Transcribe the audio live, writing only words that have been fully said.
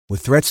With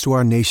threats to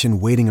our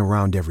nation waiting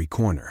around every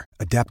corner,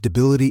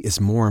 adaptability is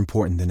more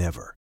important than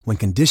ever. When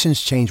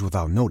conditions change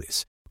without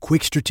notice,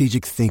 quick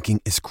strategic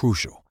thinking is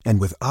crucial.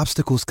 And with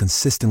obstacles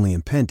consistently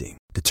impending,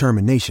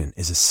 determination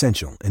is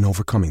essential in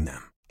overcoming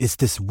them. It's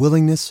this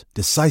willingness,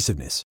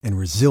 decisiveness, and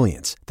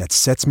resilience that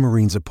sets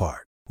Marines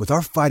apart. With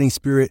our fighting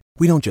spirit,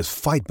 we don't just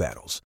fight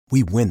battles,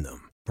 we win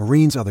them.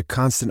 Marines are the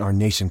constant our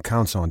nation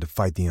counts on to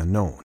fight the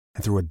unknown.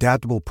 And through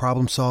adaptable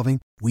problem solving,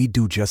 we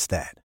do just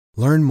that.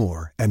 Learn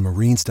more at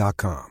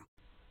marines.com.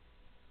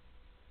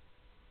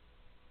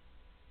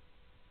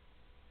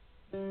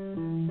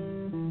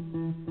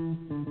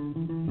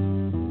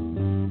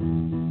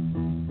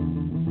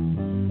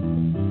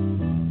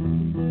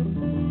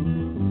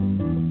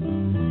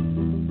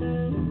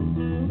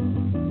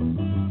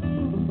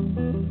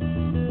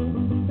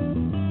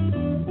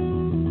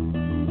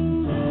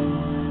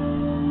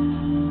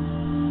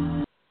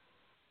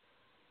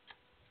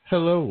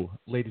 Hello,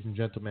 ladies and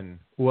gentlemen.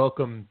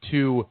 Welcome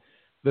to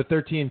the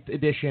 13th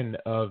edition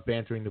of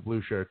Bantering the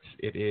Blue Shirts.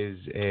 It is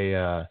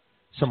a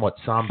somewhat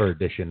somber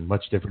edition,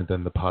 much different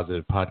than the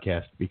Positive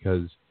Podcast,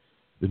 because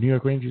the New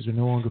York Rangers are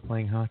no longer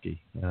playing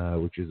hockey,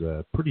 which is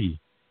a pretty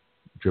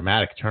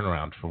dramatic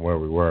turnaround from where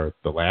we were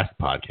the last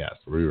podcast,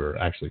 where we were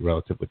actually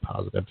relatively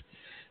positive.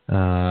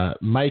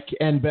 Mike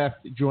and Beth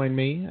join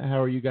me.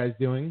 How are you guys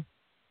doing?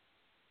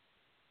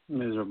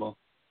 Miserable.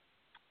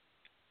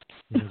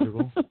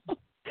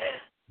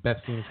 Beth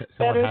seems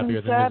somewhat better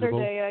happier than than Saturday,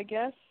 miserable. I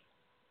guess.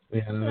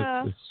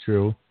 Yeah, that's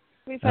true.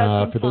 We've had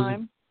some for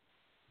time.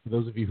 For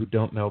those of you who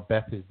don't know,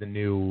 Beth is the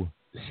new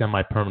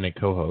semi-permanent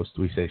co-host.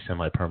 We say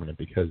semi-permanent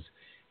because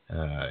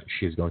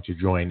she is going to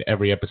join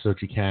every episode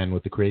she can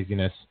with the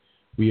craziness.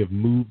 We have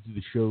moved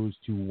the shows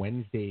to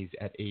Wednesdays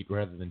at 8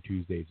 rather than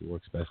Tuesdays. It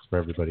works best for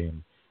everybody.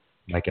 And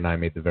Mike and I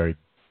made the very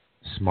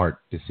smart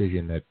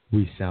decision that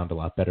we sound a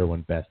lot better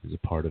when Beth is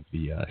a part of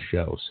the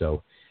show.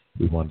 So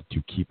we wanted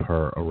to keep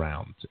her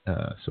around,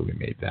 so we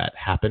made that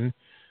happen.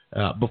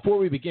 Before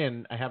we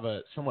begin, I have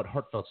a somewhat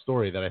heartfelt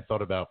story that I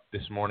thought about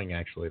this morning,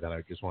 actually, that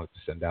I just wanted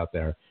to send out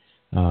there.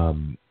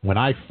 When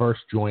I first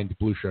joined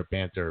Blue Shirt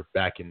Banter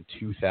back in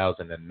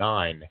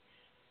 2009,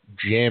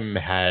 Jim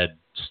had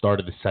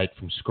started the site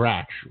from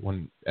scratch.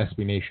 When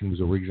SB Nation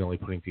was originally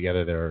putting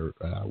together their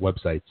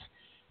websites,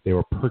 they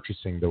were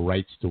purchasing the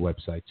rights to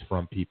websites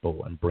from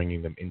people and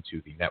bringing them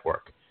into the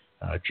network.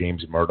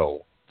 James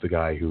Myrtle, the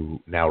guy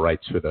who now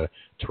writes for the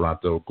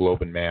Toronto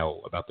Globe and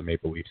Mail about the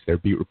Maple Leafs, their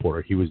beat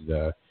reporter, he was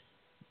the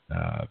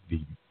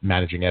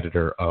managing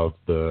editor of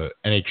the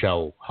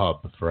NHL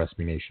hub for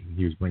SB Nation.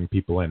 He was bringing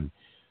people in.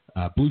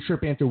 Blue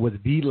Shirt Banter was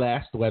the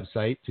last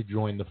website to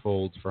join the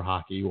folds for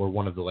hockey, or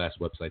one of the last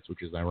websites,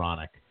 which is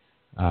ironic.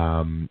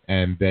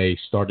 And they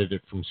started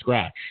it from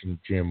scratch. And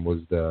Jim was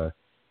the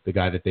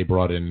guy that they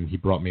brought in. He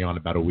brought me on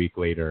about a week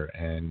later,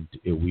 and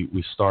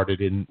we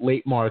started in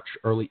late March,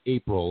 early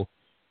April.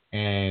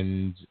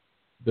 And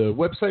the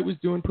website was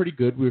doing pretty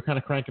good. We were kind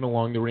of cranking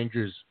along. The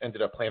Rangers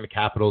ended up playing the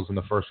Capitals in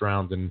the first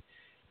round, and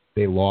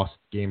they lost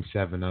Game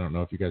 7. I don't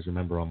know if you guys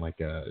remember, on like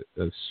a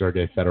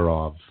Sergei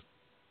Fedorov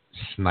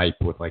snipe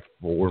with like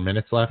 4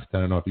 minutes left. I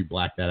don't know if you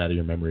blacked that out of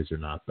your memories or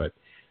not, but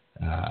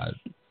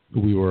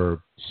we were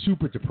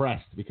super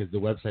depressed because the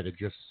website had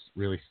just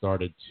really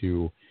started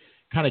to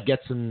kind of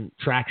get some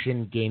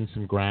traction, gain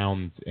some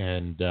ground,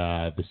 and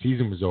the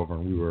season was over,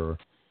 and we were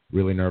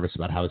really nervous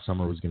about how the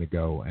summer was going to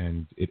go.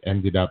 And it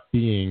ended up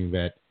being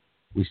that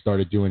we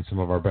started doing some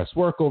of our best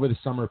work over the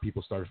summer.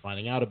 People started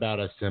finding out about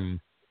us, and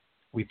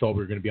we thought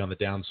we were going to be on the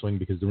downswing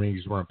because the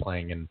Rangers weren't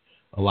playing. And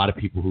a lot of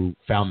people who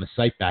found the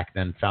site back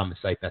then found the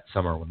site that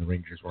summer when the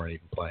Rangers weren't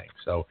even playing.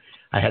 So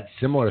I had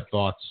similar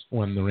thoughts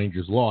when the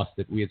Rangers lost,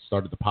 that we had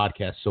started the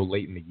podcast so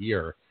late in the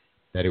year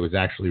that it was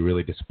actually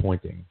really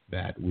disappointing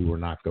that we were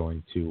not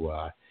going to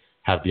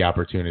have the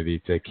opportunity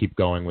to keep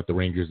going with the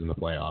Rangers in the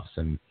playoffs.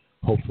 And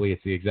hopefully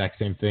it's the exact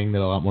same thing,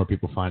 that a lot more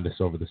people find us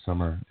over the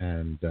summer,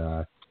 and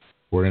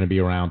we're going to be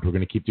around. We're going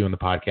to keep doing the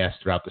podcast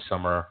throughout the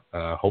summer,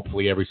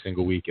 hopefully every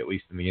single week, at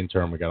least in the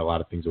interim. We got a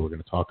lot of things that we're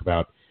going to talk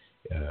about.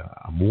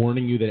 I'm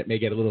warning you that it may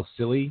get a little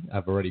silly.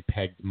 I've already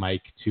pegged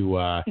Mike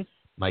to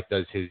Mike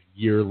does his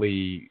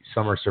yearly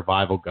summer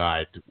survival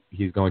guide.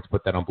 He's going to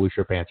put that on Blue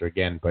Shirt Banter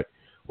again, but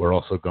we're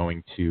also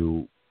going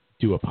to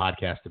do a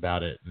podcast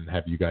about it and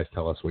have you guys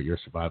tell us what your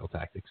survival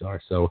tactics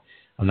are. So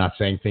I'm not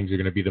saying things are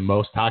going to be the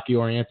most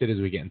hockey-oriented as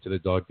we get into the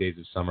dog days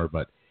of summer,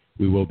 but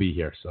we will be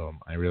here. So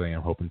I really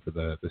am hoping for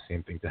the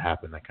same thing to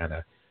happen, that kind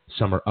of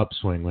summer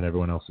upswing when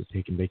everyone else is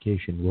taking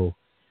vacation. We'll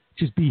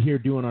just be here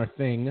doing our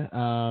thing.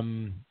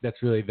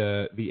 That's really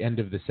the end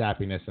of the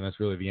sappiness, and that's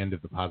really the end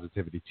of the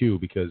positivity, too,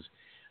 because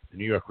the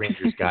New York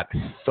Rangers got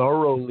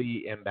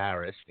thoroughly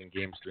embarrassed in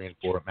Games 3 and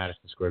 4 at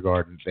Madison Square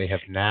Garden. They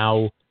have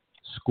now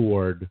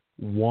scored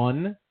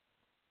 1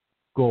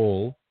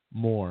 goal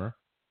more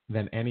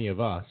than any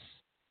of us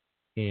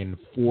in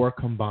 4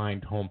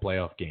 combined home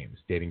playoff games,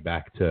 dating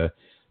back to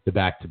the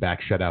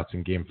back-to-back shutouts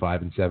in Game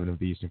 5 and 7 of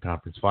the Eastern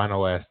Conference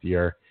Final last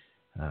year.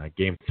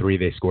 Game 3,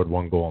 they scored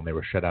 1 goal, and they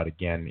were shut out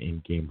again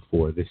in Game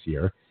 4 this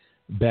year.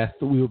 Beth,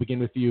 we will begin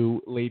with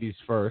you, ladies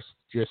first.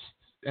 Just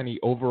any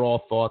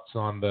overall thoughts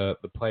on the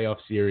playoff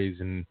series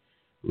and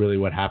really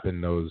what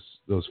happened those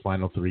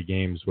final 3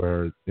 games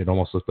where it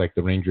almost looked like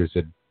the Rangers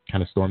had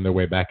kind of stormed their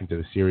way back into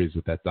the series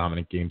with that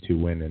dominant Game 2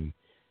 win and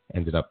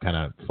ended up kind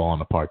of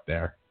falling apart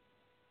there?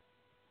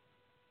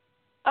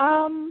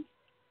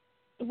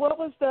 What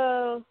was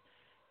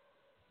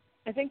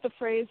I think the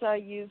phrase I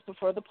used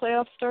before the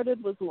playoffs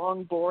started was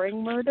long,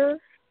 boring murder.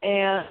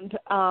 And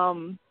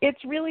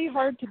it's really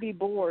hard to be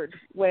bored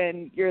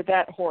when you're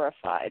that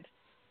horrified.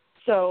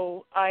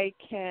 So I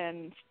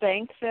can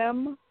thank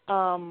them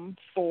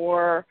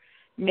for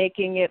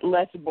making it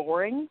less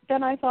boring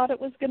than I thought it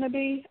was going to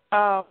be.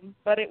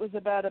 But it was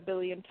about 1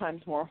 billion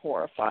times more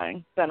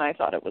horrifying than I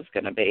thought it was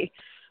going to be.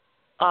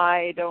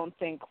 I don't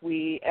think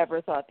we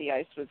ever thought the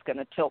ice was going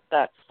to tilt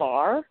that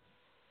far.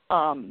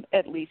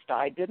 At least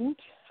I didn't.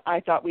 I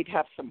thought we'd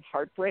have some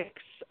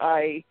heartbreaks.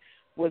 I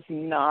was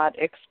not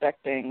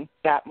expecting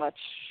that much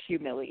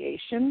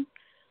humiliation,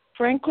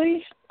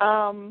 frankly,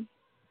 to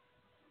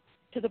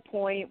the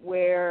point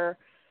where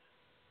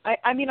I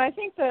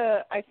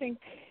think,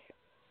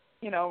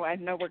 you know, I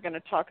know we're going to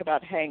talk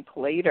about Hank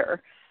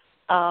later.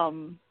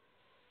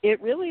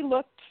 It really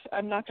looked,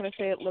 I'm not going to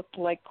say it looked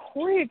like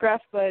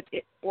choreographed,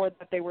 or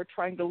that they were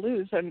trying to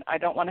lose, and I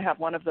don't want to have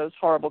one of those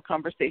horrible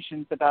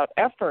conversations about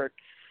effort.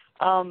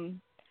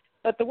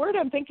 But the word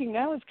I'm thinking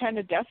now is kind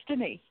of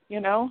destiny, you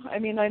know? I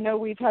mean, I know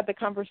we've had the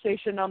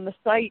conversation on the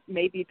site.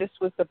 Maybe this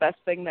was the best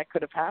thing that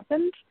could have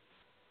happened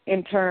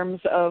in terms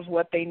of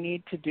what they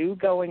need to do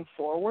going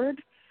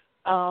forward.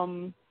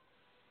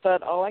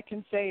 But all I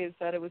can say is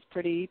that it was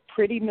pretty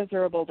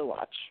miserable to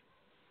watch.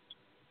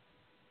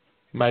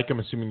 Mike,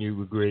 I'm assuming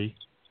you agree.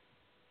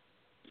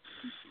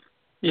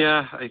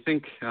 Yeah, I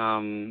think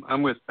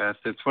I'm with Beth.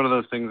 It's one of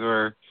those things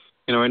where,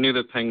 you know, I knew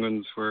the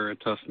Penguins were a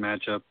tough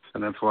matchup,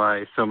 and that's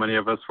why so many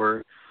of us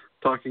were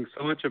talking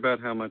so much about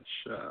how much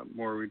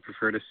more we'd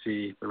prefer to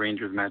see the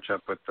Rangers match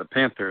up with the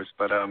Panthers.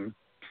 But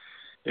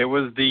there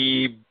were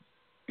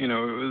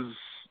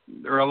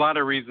a lot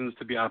of reasons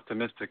to be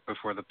optimistic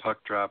before the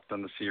puck dropped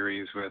on the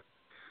series with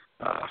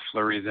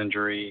Fleury's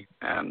injury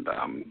and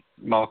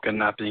Malkin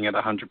not being at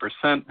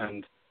 100%.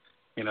 And,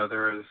 you know,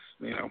 there is,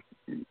 you know,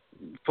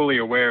 fully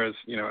aware as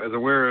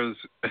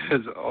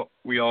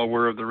we all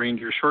were of the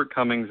Rangers'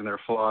 shortcomings and their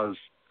flaws,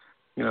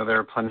 you know, there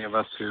are plenty of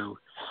us who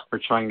are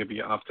trying to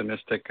be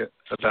optimistic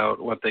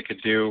about what they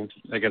could do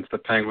against the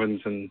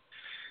Penguins, and,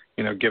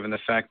 you know, given the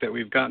fact that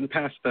we've gotten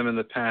past them in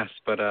the past.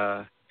 But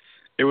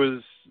it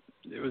was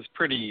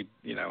pretty,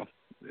 you know,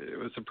 it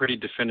was a pretty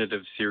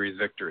definitive series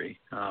victory.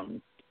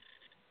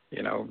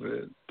 You know,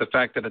 the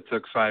fact that it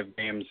took 5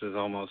 games is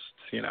almost,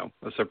 you know,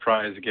 a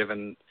surprise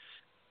given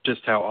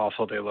just how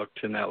awful they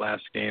looked in that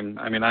last game.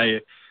 I mean, I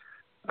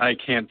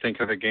can't think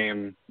of a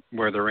game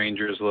where the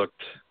Rangers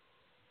looked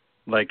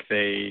like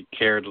they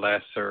cared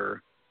less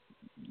or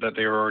that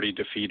they were already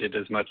defeated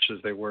as much as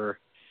they were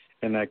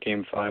in that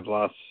Game 5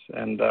 loss.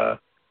 And,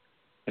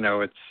 you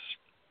know,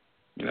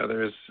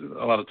 there's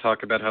a lot of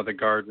talk about how the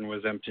Garden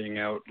was emptying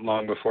out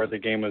long before the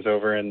game was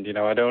over. And, you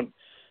know, to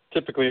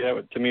me,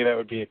 that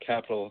would be a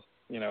capital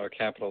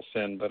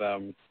sin. But,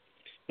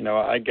 you know,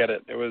 I get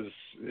it. It was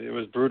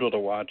brutal to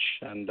watch.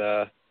 And,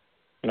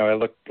 you know, I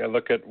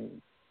look at,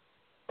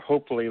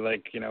 hopefully,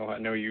 like, you know, I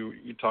know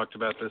you talked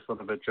about this a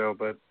little bit, Joe,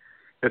 but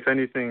if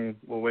anything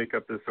will wake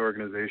up this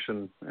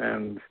organization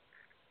and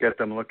get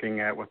them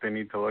looking at what they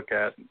need to look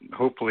at,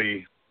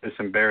 hopefully this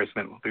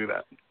embarrassment will do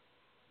that.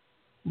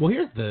 Well,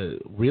 here's the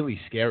really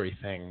scary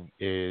thing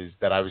is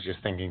that I was just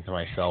thinking to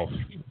myself,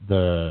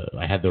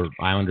 I had the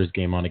Islanders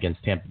game on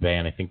against Tampa Bay,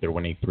 and I think they're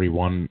winning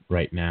 3-1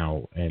 right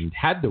now. And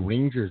had the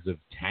Rangers have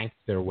tanked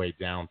their way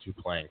down to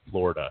playing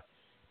Florida,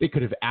 they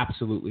could have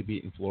absolutely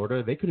beaten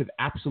Florida. They could have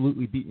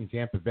absolutely beaten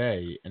Tampa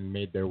Bay and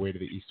made their way to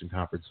the Eastern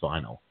Conference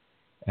Final.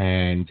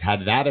 And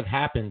had that have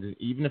happened,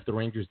 even if the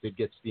Rangers did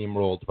get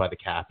steamrolled by the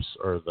Caps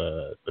or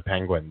the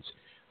Penguins,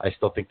 I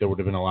still think there would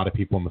have been a lot of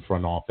people in the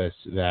front office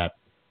that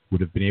would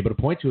have been able to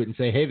point to it and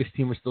say, hey, this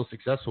team was still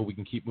successful. We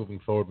can keep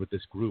moving forward with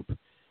this group.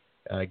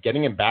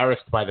 Getting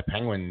embarrassed by the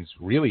Penguins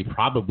really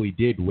probably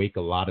did wake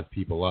a lot of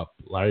people up.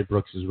 Larry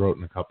Brooks has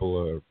written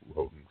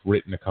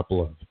a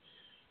couple of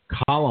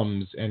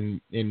columns, and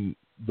in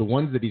the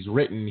ones that he's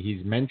written,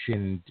 he's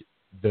mentioned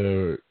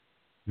the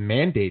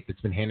mandate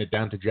that's been handed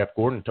down to Jeff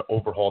Gordon to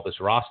overhaul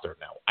this roster.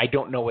 Now, I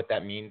don't know what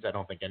that means. I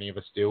don't think any of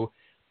us do.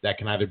 That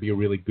can either be a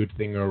really good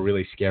thing or a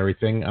really scary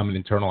thing. I'm an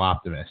internal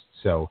optimist,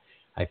 so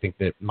I think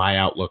that my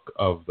outlook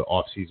of the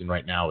offseason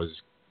right now is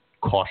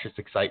cautious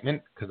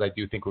excitement because I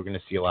do think we're going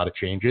to see a lot of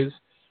changes.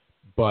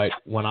 But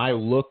when I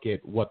look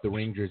at what the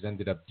Rangers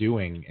ended up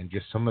doing and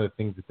just some of the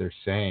things that they're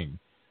saying,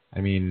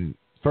 I mean,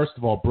 first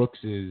of all, Brooks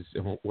is,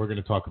 and we're going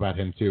to talk about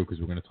him too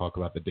because we're going to talk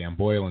about the Dan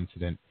Boyle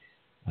incident.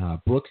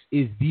 Brooks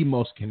is the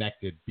most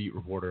connected beat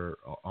reporter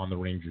on the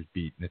Rangers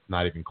beat, and it's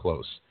not even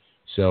close.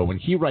 So when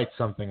he writes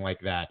something like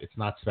that, it's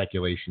not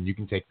speculation. You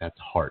can take that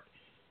to heart.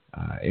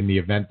 In the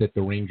event that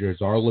the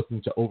Rangers are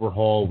looking to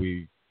overhaul,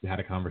 we had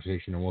a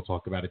conversation, and we'll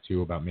talk about it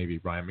too, about maybe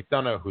Ryan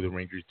McDonough, who the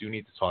Rangers do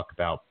need to talk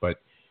about. But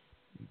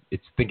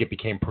think it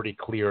became pretty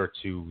clear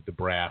to the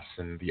brass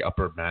and the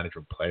upper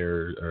management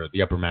players, or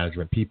the upper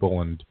management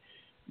people, and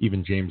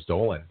even James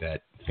Dolan,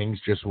 that things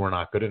just were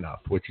not good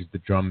enough, which is the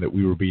drum that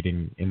we were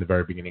beating in the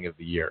very beginning of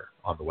the year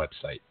on the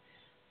website.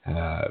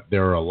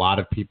 There are a lot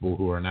of people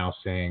who are now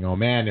saying, oh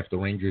man, if the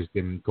Rangers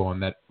didn't go on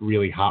that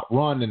really hot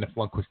run and if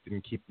Lundqvist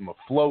didn't keep them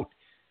afloat,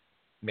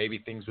 maybe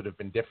things would have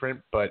been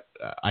different. But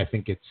I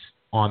think it's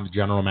on the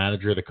general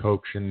manager, the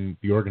coach, and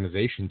the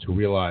organization to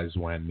realize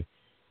when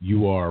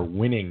you are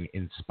winning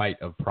in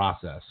spite of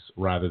process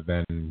rather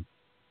than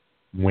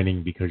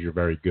winning because you're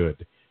very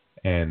good.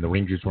 And the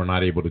Rangers were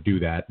not able to do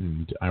that.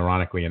 And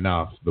ironically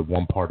enough, the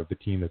one part of the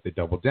team that they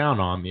doubled down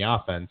on, the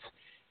offense,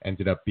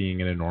 ended up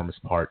being an enormous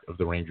part of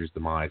the Rangers'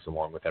 demise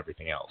along with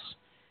everything else.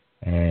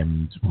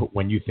 And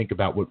when you think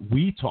about what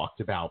we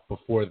talked about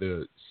before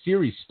the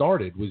series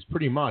started, was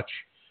pretty much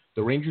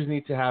the Rangers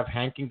need to have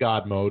Hank in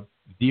God mode.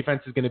 The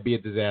defense is going to be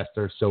a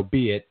disaster, so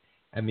be it.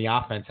 And the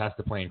offense has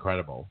to play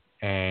incredible.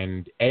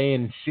 And A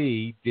and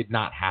C did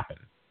not happen.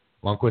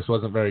 Lundqvist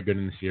wasn't very good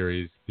in the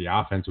series. The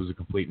offense was a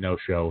complete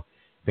no-show.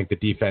 I think the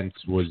defense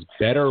was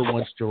better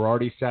once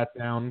Girardi sat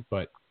down,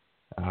 but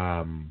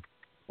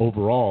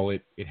overall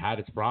it had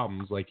its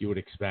problems like you would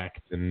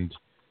expect, and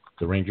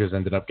the Rangers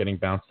ended up getting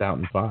bounced out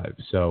in 5.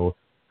 So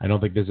I don't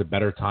think there's a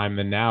better time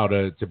than now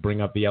to bring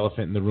up the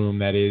elephant in the room,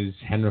 that is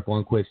Henrik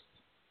Lundqvist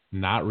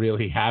not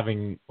really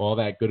having all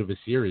that good of a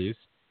series.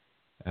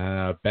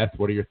 Beth,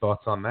 what are your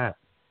thoughts on that?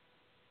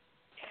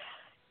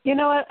 You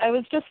know what? I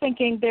was just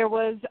thinking there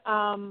was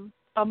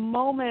a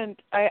moment,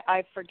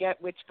 I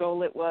forget which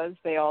goal it was.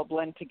 They all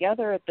blend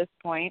together at this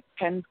point.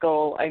 Penn's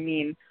goal, I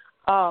mean,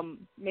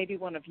 maybe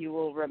one of you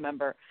will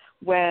remember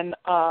when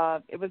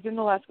it was in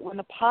the last, when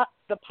the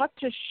puck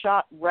just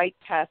shot right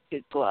past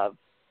his glove.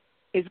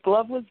 His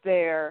glove was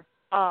there,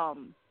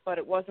 but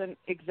it wasn't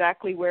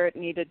exactly where it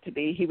needed to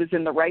be. He was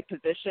in the right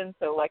position,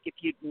 so like if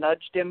you'd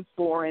nudged him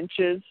 4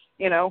 inches,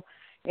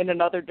 in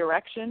another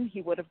direction,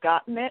 he would have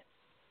gotten it.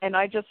 And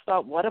I just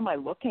thought, what am I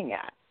looking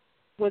at?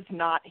 Was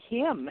not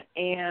him.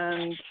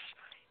 And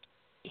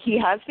he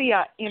has the,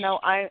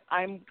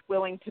 I'm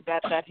willing to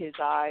bet that his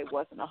eye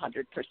wasn't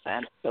 100%.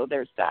 So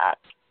there's that.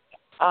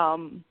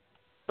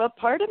 But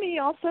part of me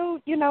also,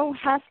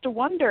 has to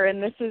wonder,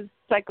 and this is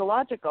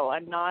psychological.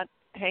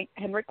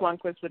 Henrik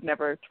Lundqvist would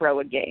never throw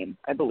a game.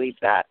 I believe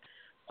that,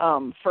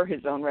 for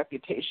his own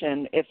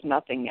reputation, if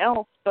nothing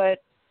else.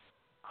 But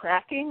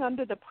cracking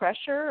under the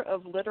pressure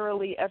of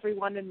literally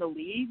everyone in the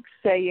league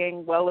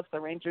saying, well, if the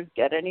Rangers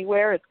get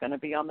anywhere, it's going to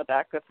be on the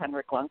back of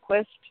Henrik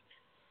Lundqvist.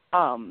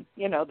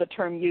 The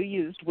term you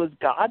used was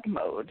God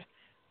mode,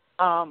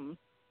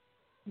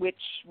 which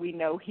we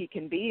know he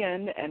can be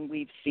in, and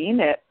we've seen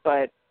it,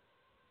 but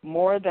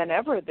more than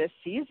ever this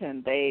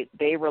season,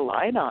 they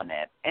relied on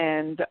it.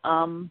 And,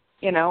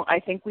 I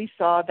think we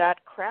saw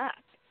that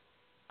crack.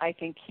 I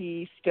think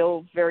he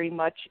still very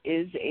much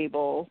is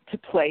able to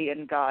play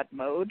in God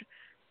mode.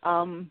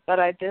 But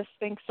I just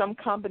think some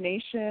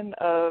combination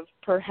of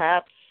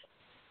perhaps,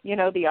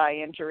 the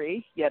eye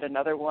injury, yet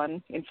another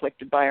one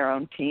inflicted by our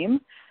own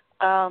team,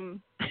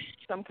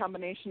 some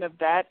combination of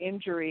that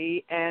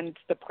injury and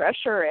the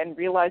pressure and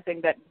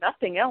realizing that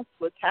nothing else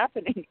was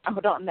happening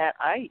out on that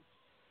ice,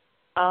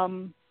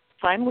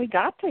 finally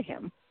got to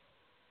him.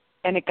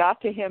 And it got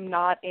to him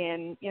not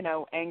in,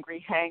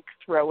 angry Hank,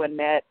 throw a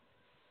net,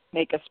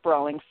 make a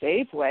sprawling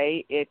save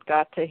way. It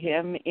got to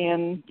him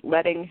in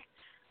letting,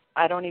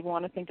 I don't even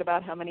want to think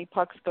about how many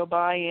pucks go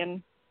by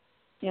in,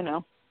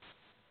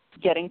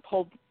 getting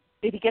pulled.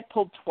 Did he get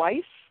pulled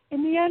twice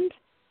in the end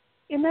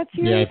in that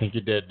series? Yeah, I think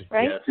he did.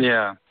 Right?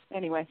 Yeah.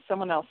 Anyway,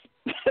 someone else.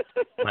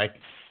 Mike,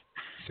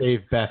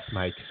 save Beth,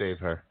 Mike. Save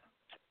her.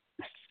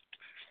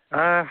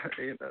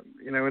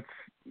 It's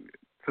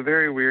a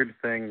very weird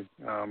thing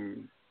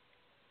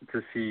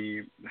to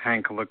see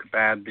Hank look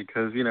bad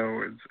because,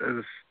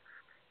 as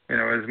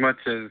much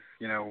as,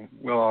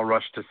 we'll all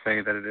rush to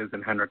say that it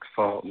isn't Henrik's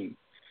fault and,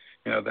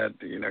 that,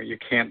 you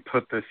can't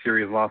put the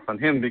series loss on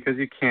him because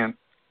you can't.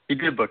 He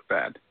did look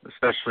bad,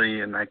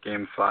 especially in that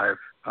Game 5.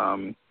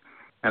 And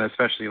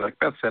especially, like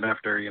Beth said,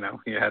 after,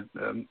 he had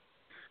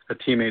a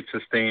teammate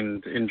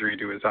sustained injury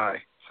to his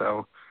eye.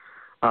 So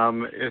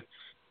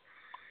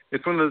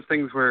it's one of those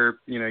things where,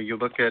 you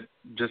look at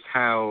just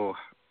how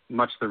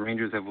much the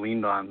Rangers have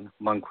leaned on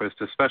Lundqvist,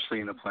 especially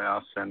in the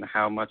playoffs, and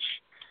how much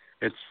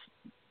it's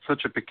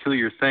such a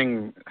peculiar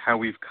thing how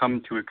we've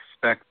come to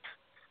expect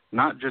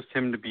not just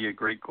him to be a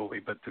great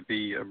goalie, but to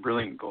be a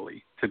brilliant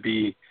goalie, to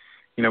be,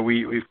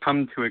 we've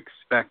come to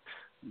expect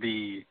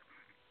the,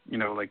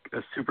 like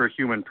a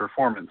superhuman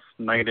performance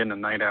night in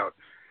and night out.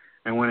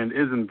 And when it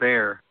isn't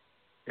there,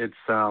 it's,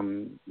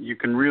 you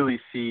can really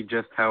see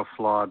just how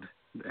flawed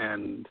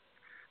and,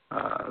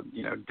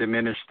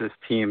 diminished this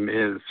team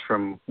is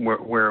from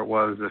where it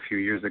was a few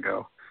years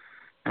ago.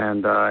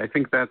 And I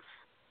think that's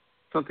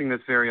something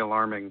that's very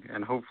alarming.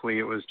 And hopefully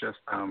it was just,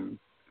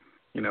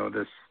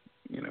 this,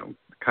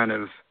 kind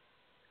of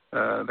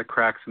the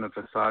cracks in the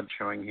facade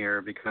showing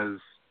here because,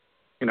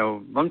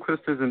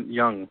 Lundqvist isn't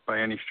young by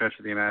any stretch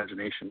of the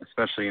imagination,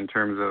 especially in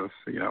terms of,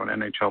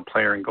 an NHL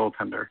player and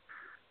goaltender.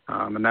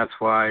 And that's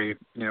why,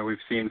 we've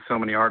seen so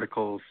many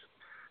articles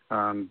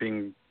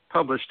being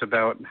published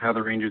about how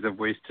the Rangers have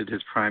wasted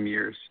his prime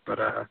years. But,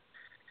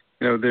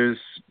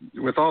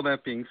 with all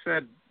that being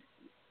said,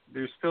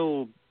 there's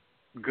still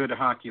good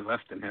hockey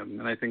left in him.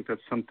 And I think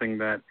that's something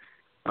that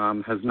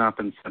has not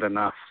been said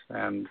enough.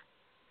 And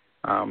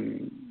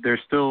there's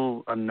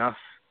still enough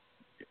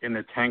in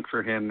the tank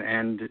for him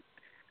and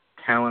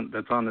talent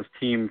that's on this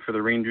team for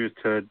the Rangers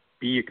to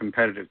be a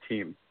competitive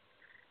team.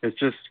 It's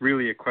just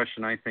really a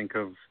question, I think,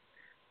 of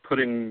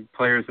putting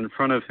players in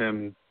front of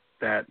him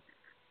that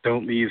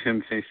don't leave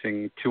him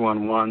facing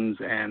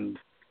 2-on-1s, and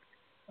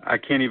I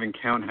can't even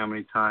count how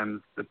many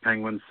times the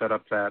Penguins set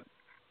up that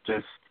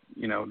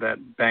that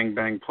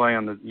bang play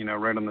on the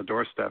right on the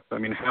doorstep. I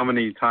mean, how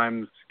many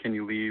times can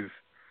you leave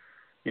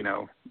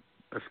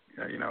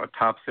a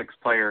top 6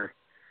 player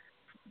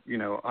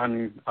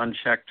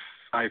unchecked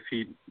 5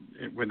 feet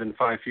within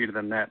 5 feet of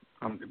the net,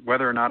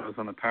 whether or not it was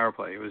on the power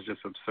play? It was just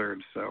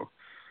absurd. So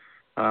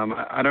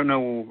I don't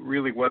know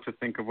really what to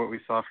think of what we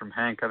saw from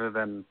Hank, other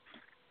than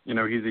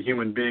he's a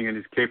human being and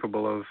he's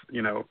capable of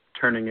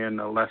turning in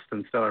a less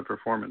than stellar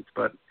performance,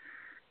 but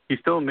he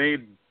still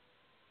made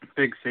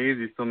big saves,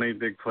 he still made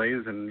big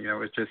plays, and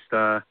it's just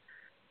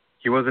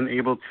he wasn't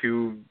able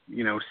to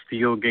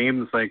steal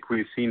games like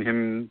we've seen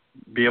him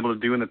be able to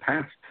do in the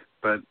past.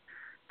 But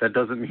that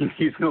doesn't mean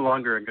he's no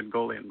longer a good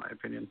goalie, in my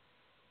opinion.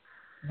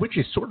 Which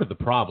is sort of the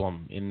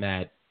problem, in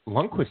that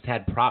Lundqvist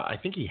had, I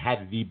think he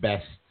had the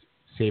best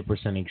save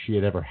percentage he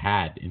had ever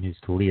had in his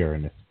career.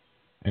 And if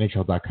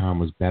NHL.com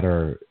was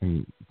better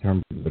in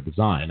terms of the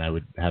design, I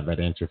would have that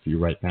answer for you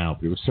right now.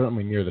 But it was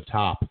certainly near the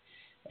top.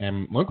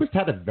 And Lundqvist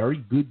had a very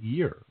good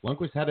year.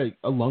 Lundqvist had a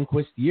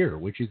Lundqvist year,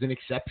 which is an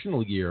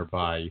exceptional year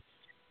by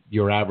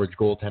your average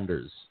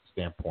goaltender's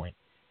standpoint.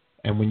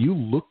 And when you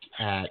look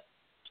at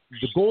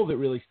the goal that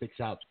really sticks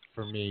out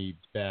for me,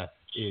 Beth,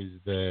 is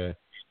the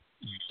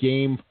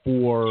Game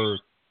 4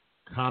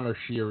 Connor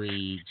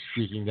Sheary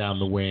streaking down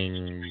the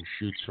wing,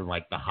 shoots from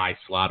like the high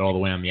slot all the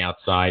way on the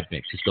outside, and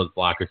it just goes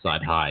blocker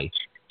side high.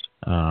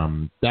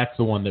 That's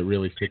the one that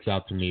really sticks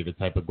out to me, the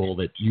type of goal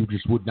that you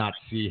just would not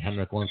see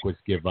Henrik Lundqvist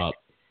give up.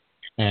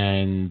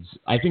 And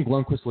I think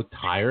Lundqvist looked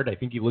tired. I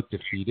think he looked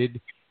defeated.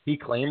 He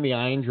claimed the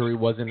eye injury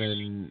wasn't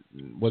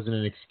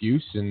an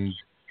excuse, and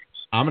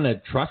I'm going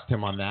to trust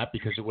him on that,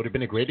 because it would have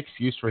been a great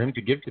excuse for him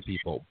to give to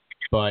people.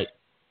 But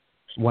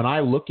when I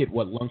look at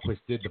what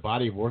Lundqvist did, the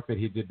body of work that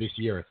he did this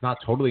year, it's not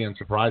totally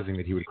unsurprising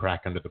that he would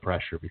crack under the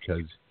pressure,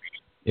 because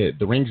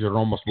the Rangers are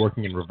almost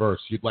working in reverse.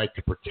 You'd like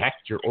to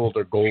protect your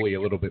older goalie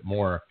a little bit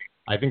more.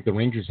 I think the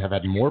Rangers have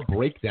had more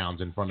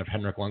breakdowns in front of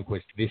Henrik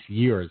Lundqvist this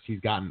year as he's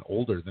gotten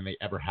older than they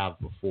ever have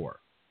before.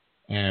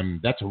 And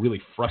that's a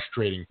really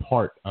frustrating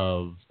part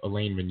of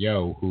Alain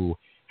Vigneault, who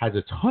has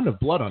a ton of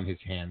blood on his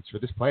hands for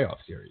this playoff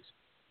series.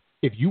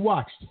 If you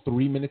watched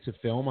 3 minutes of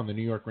film on the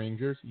New York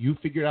Rangers, you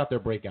figured out their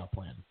breakout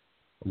plan.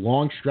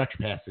 Long stretch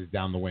passes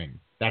down the wing.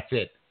 That's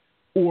it.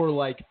 Or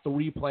like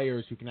 3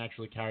 players who can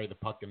actually carry the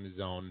puck in the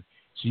zone,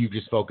 so you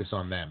just focus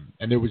on them.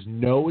 And there was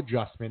no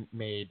adjustment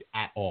made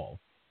at all,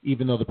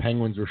 even though the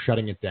Penguins were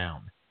shutting it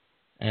down.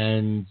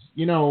 And,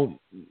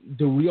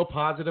 the real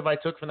positive I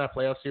took from that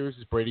playoff series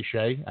is Brady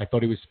Shea. I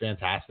thought he was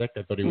fantastic.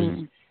 I thought he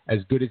was as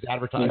good as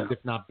advertised,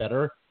 if not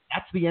better.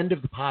 That's the end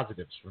of the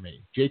positives for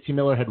me. JT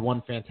Miller had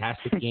one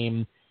fantastic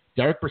game.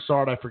 Derek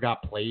Brassard, I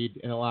forgot, played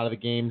in a lot of the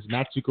games.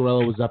 Matt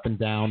Zuccarello was up and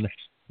down.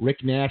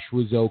 Rick Nash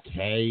was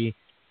okay.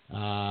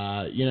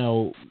 I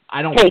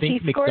don't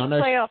think he scored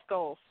McDonough... playoff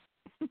goals.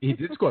 He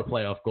did score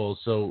playoff goals.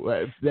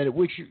 So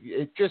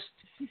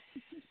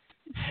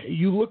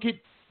you look at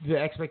the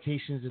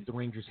expectations that the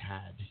Rangers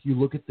had. You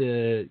look at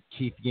the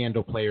Keith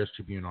Yandel Players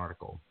Tribune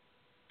article.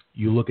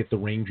 You look at the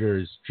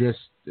Rangers just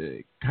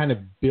kind of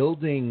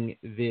building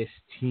this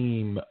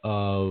team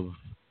of,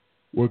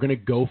 we're going to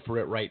go for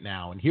it right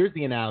now. And here's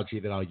the analogy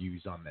that I'll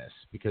use on this,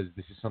 because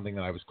this is something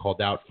that I was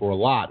called out for a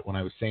lot when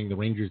I was saying the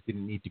Rangers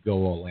didn't need to go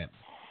all in.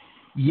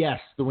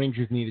 Yes, the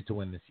Rangers needed to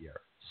win this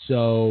year.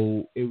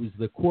 So it was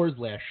the Core's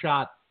last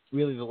shot,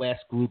 really the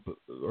last group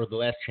or the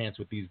last chance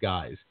with these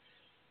guys.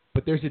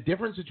 But there's a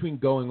difference between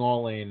going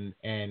all in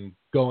and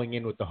going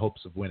in with the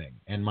hopes of winning.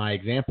 And my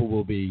example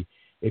will be,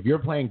 if you're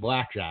playing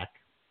blackjack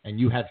and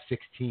you have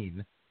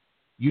 16,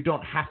 you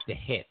don't have to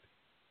hit.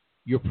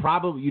 You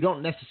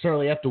don't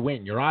necessarily have to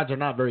win. Your odds are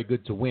not very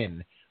good to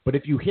win. But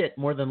if you hit,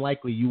 more than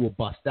likely you will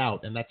bust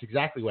out. And that's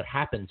exactly what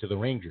happened to the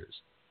Rangers.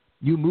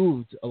 You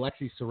moved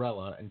Alexei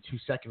Sorella and 2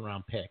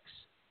 second-round picks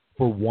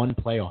for 1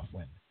 playoff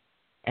win.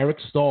 Eric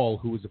Stahl,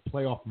 who was a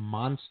playoff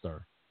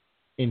monster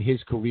in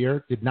his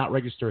career, did not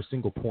register a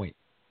single point.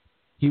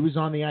 He was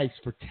on the ice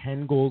for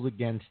 10 goals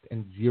against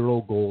and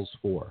 0 goals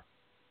for.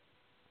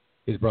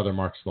 His brother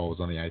Mark Stahl was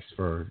on the ice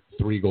for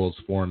 3 goals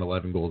for and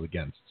 11 goals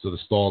against. So the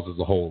Stahls as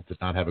a whole did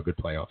not have a good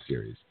playoff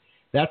series.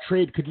 That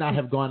trade could not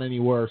have gone any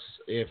worse.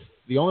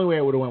 The only way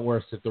it would have went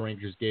worse if the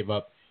Rangers gave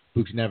up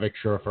Buchnevich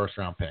or a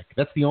first-round pick.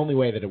 That's the only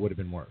way that it would have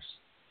been worse.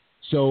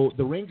 So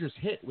the Rangers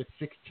hit with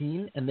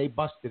 16, and they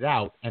busted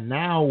out. And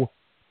now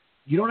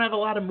you don't have a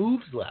lot of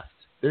moves left.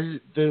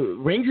 The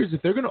Rangers,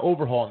 if they're going to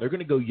overhaul and they're going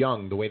to go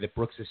young the way that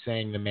Brooks is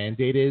saying the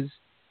mandate is,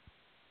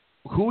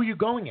 who are you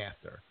going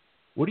after?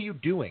 What are you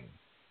doing?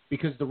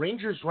 Because the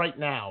Rangers right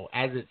now,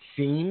 as it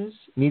seems,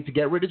 need to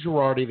get rid of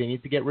Girardi. They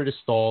need to get rid of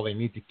Stahl. They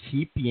need to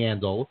keep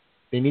Yandel.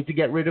 They need to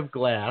get rid of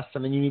Glass.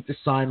 And then you need to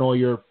sign all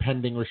your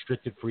pending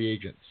restricted free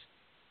agents.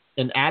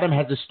 And Adam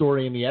has a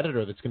story in the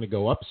Editor that's going to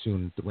go up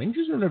soon. The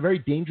Rangers are in a very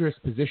dangerous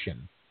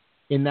position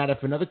in that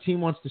if another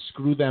team wants to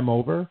screw them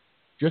over,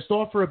 just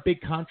offer a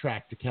big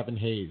contract to Kevin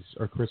Hayes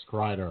or Chris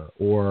Kreider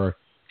or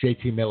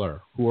JT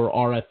Miller, who are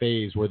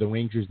RFAs, where the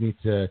Rangers need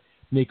to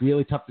make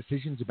really tough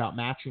decisions about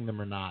matching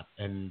them or not.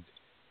 And,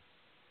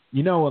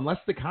 you know, unless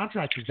the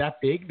contract is that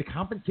big, the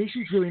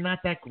compensation is really not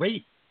that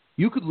great.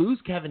 You could lose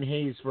Kevin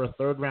Hayes for a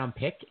third-round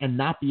pick and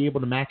not be able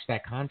to match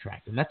that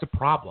contract, and that's a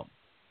problem.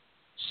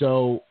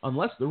 So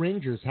unless the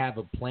Rangers have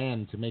a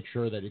plan to make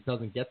sure that it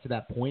doesn't get to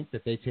that point,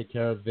 that they take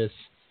care of this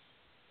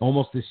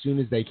almost as soon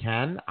as they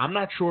can, I'm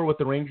not sure what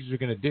the Rangers are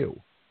going to do.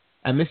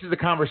 And this is a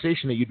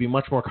conversation that you'd be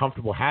much more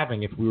comfortable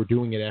having if we were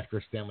doing it after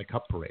a Stanley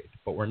Cup parade,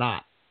 but we're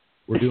not.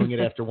 We're doing it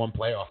after one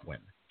playoff win.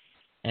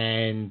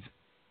 And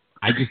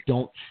I just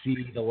don't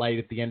see the light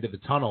at the end of the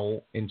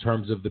tunnel in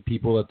terms of the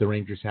people that the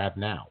Rangers have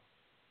now.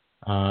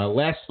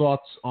 Last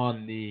thoughts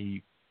on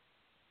the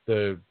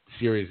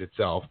series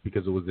itself,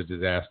 because it was a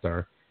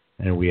disaster,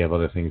 and we have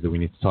other things that we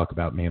need to talk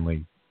about,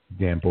 mainly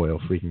Dan Boyle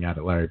freaking out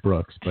at Larry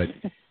Brooks. But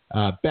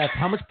Beth,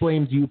 how much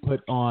blame do you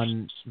put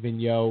on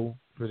Vigneault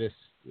for this?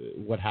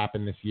 What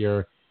happened this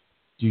year?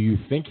 Do you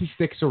think he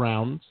sticks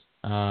around?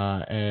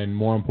 And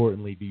more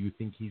importantly, do you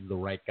think he's the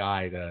right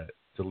guy to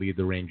lead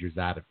the Rangers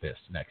out of this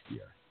next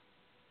year?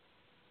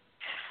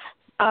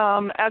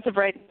 As of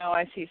right now,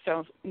 I see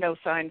no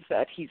signs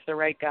that he's the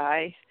right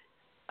guy.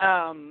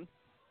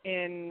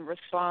 In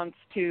response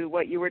to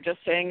what you were just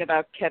saying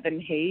about Kevin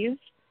Hayes,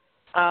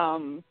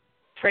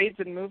 trades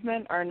and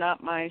movement are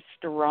not my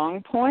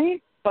strong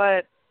point,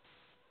 but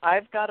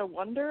I've got to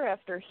wonder,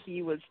 after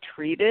he was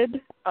treated,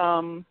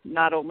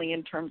 not only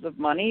in terms of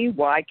money,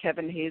 why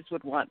Kevin Hayes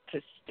would want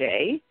to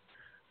stay,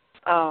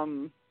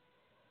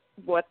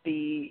 what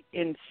the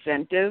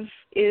incentive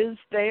is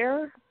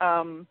there,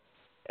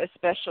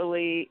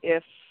 especially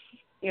if,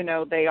 you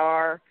know, they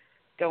are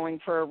going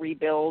for a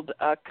rebuild.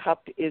 A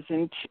cup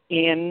isn't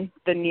in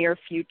the near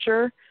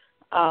future.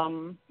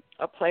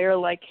 A player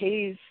like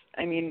Hayes,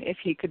 I mean, if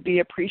he could be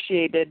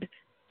appreciated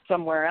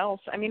somewhere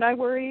else. I mean, I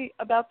worry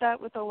about that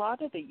with a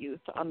lot of the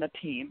youth on the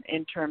team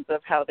in terms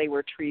of how they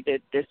were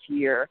treated this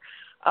year.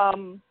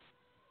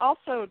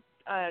 Also,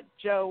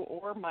 Joe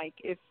or Mike,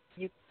 if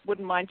you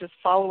wouldn't mind just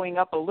following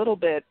up a little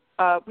bit,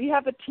 we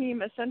have a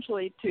team,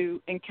 essentially,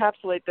 to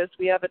encapsulate this,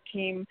 we have a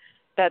team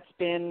that's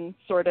been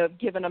sort of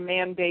given a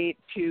mandate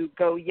to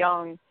go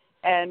young,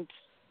 and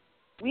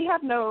we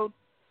have no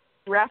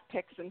draft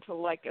picks until,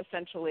 like,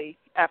 essentially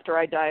after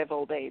I die of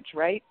old age,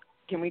 right?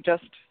 Can we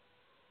just...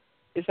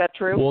 Is that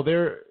true? Well,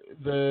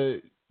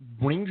 the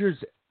Rangers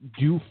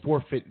do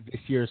forfeit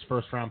this year's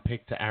first-round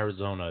pick to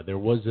Arizona. There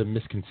was a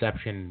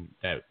misconception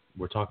that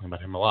we're talking about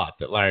him a lot,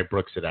 that Larry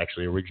Brooks had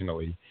actually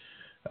originally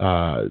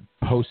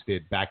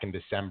posted back in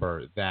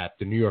December, that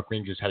the New York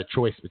Rangers had a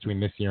choice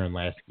between this year and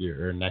last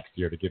year or next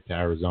year to give to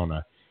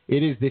Arizona.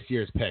 It is this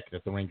year's pick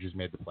that the Rangers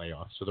made the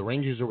playoffs. So the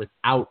Rangers are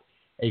without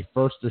a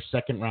first or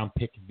second-round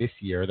pick this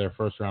year. Their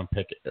first-round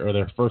pick, or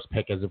their first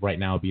pick as of right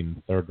now, will be in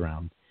the third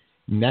round.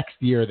 Next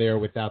year, they're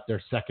without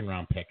their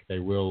second-round pick. They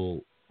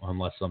will,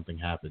 unless something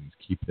happens,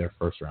 keep their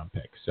first-round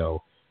pick.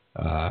 So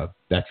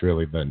that's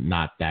really the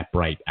not that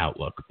bright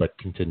outlook, but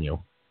continue.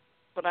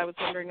 What I was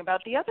wondering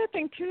about. The other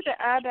thing, too, to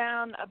add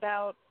on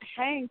about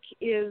Hank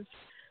is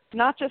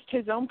not just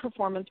his own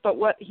performance, but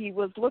what he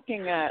was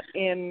looking at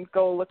in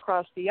goal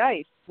across the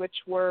ice, which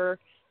were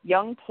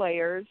young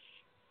players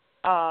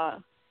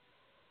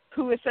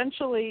who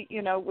essentially,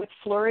 you know, with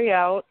Fleury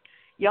out,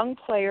 young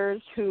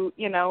players who,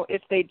 you know,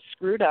 if they'd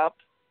screwed up,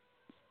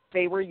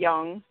 they were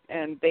young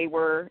and they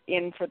were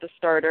in for the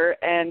starter,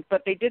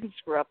 but they didn't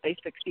screw up. They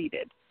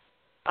succeeded.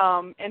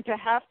 And to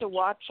have to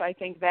watch, I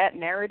think, that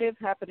narrative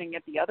happening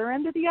at the other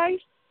end of the ice,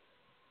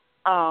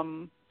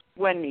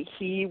 when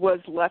he was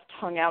left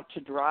hung out to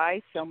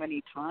dry so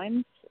many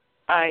times,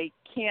 I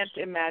can't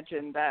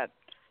imagine that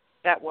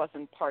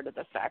wasn't part of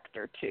the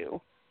factor,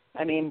 too.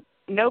 I mean,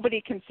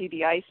 nobody can see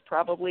the ice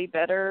probably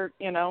better,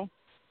 you know,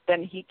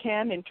 than he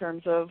can in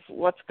terms of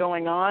what's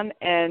going on,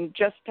 and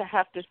just to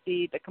have to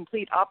see the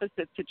complete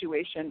opposite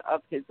situation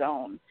of his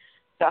own,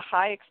 the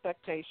high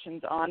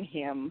expectations on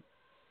him,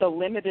 the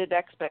limited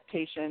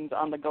expectations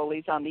on the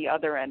goalies on the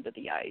other end of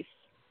the ice,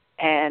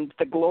 and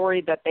the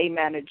glory that they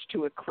managed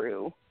to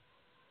accrue.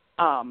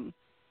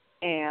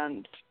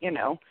 And, you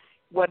know,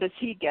 what does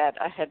he get?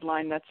 A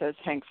headline that says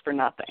Hanks for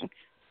nothing.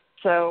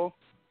 So,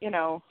 you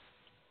know,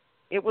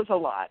 it was a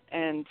lot.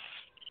 And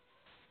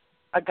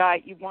a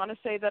guy, you want to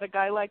say that a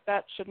guy like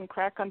that shouldn't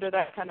crack under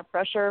that kind of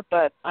pressure,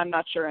 but I'm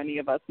not sure any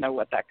of us know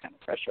what that kind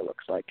of pressure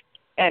looks like.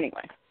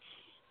 Anyway.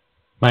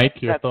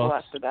 Mike, your That's thoughts? the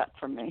last of that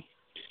from me.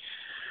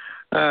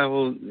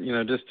 Well,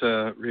 just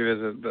to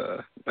revisit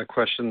the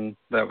question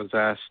that was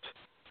asked,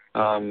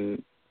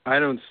 I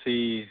don't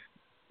see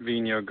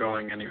Vigneault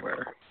going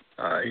anywhere.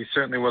 He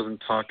certainly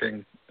wasn't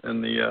talking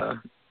in the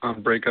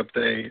on breakup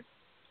day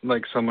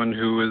like someone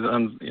who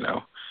was,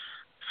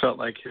 felt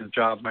like his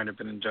job might have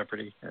been in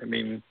jeopardy. I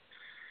mean,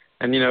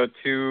 and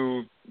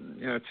to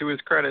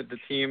his credit, the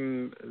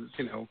team,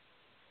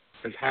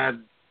 has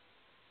had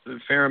a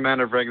fair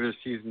amount of regular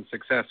season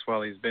success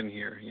while he's been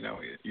here.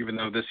 Even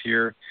though this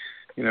year,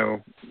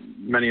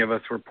 many of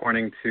us were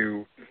pointing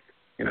to,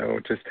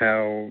 just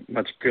how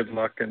much good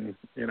luck and,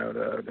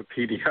 the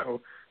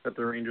PDO that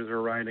the Rangers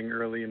were riding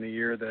early in the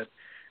year that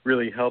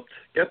really helped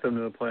get them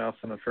to the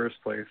playoffs in the first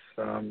place.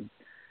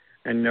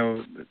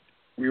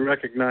 We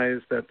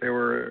recognized that there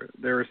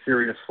were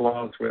serious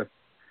flaws with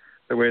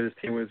the way this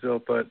team was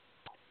built, but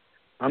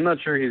I'm not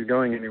sure he's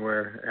going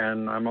anywhere,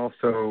 and I'm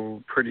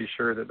also pretty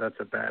sure that that's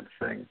a bad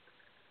thing.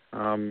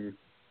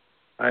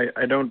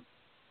 I don't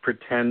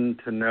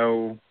pretend to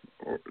know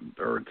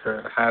or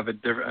to have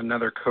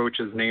another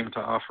coach's name to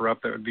offer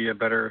up that would be a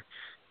better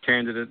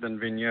candidate than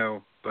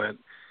Vigneault, but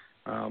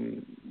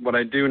what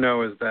I do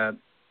know is that,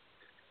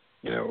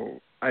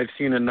 I've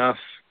seen enough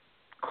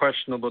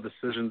questionable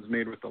decisions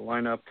made with the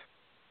lineup,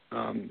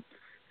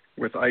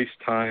 with ice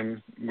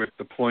time, with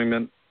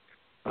deployment,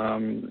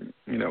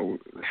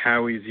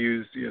 how he's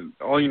used.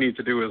 All you need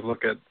to do is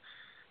look at,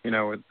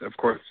 of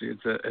course,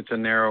 it's a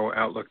narrow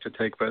outlook to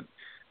take, but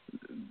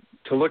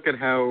to look at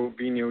how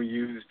Vigneault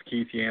used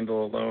Keith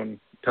Yandle alone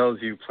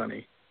tells you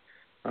plenty.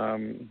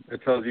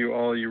 It tells you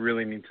all you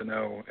really need to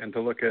know, and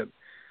to look at,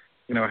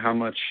 how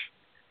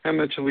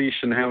much leash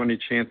and how many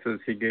chances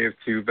he gave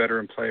to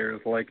veteran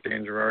players like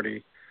Dan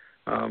Girardi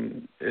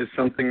is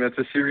something that's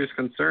a serious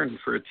concern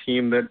for a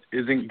team that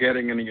isn't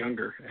getting any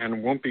younger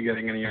and won't be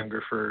getting any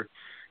younger for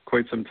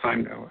quite some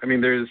time now. I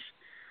mean, there's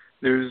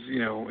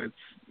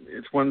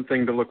it's one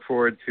thing to look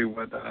forward to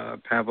what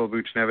Pavel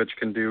Buchnevich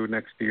can do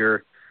next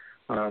year,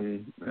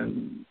 and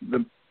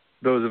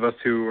those of us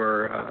who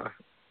are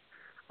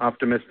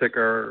optimistic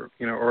are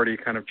already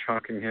kind of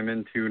chalking him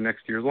into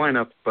next year's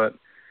lineup, but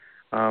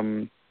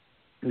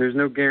there's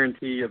no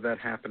guarantee of that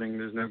happening.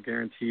 There's no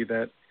guarantee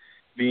that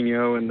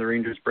Vigneault and the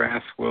Rangers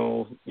brass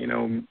will,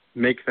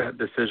 make that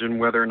decision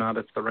whether or not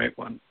it's the right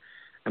one.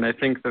 And I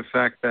think the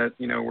fact that,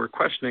 we're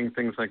questioning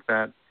things like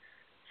that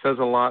says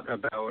a lot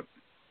about,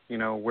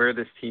 where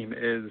this team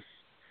is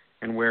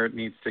and where it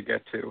needs to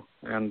get to.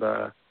 And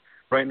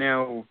right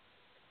now,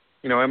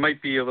 I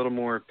might be a little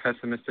more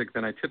pessimistic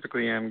than I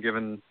typically am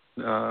given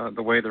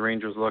the way the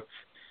Rangers looked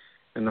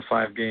in the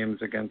 5 games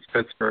against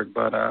Pittsburgh,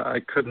 but I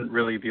couldn't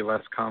really be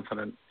less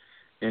confident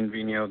in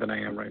Vigneault than I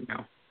am right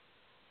now.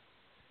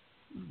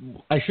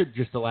 I should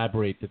just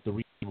elaborate that the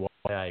reason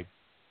why I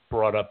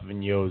brought up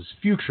Vigneault's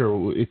future,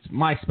 it's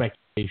my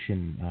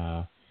speculation.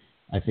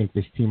 I think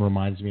this team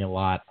reminds me a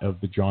lot of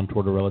the John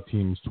Tortorella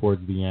teams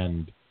towards the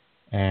end,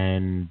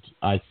 and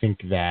I think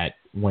that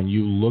when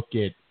you look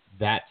at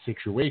that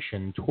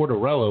situation,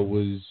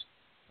 Tortorella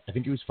I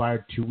think he was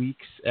fired 2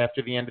 weeks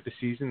after the end of the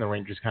season. The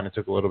Rangers kind of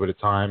took a little bit of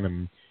time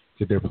and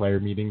did their player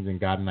meetings and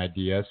got an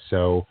idea.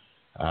 So,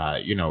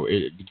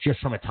 just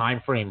from a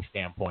time frame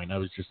standpoint, I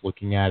was just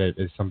looking at it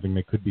as something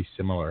that could be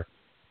similar.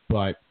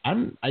 But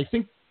I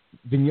think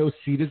Vigneault's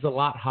seat is a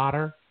lot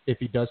hotter if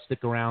he does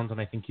stick around,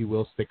 and I think he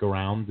will stick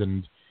around.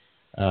 And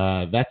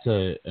that's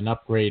an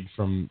upgrade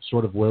from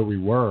sort of where we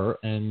were.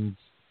 And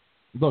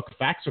look,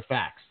 facts are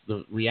facts.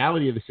 The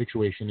reality of the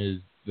situation is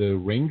the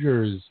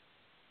Rangers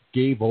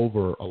gave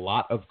over a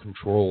lot of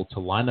control to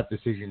lineup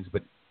decisions,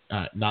 but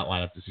not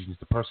lineup decisions,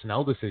 to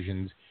personnel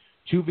decisions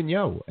to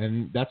Vigneault.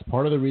 And that's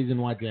part of the reason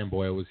why Dan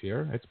Boyle was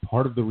here. It's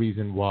part of the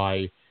reason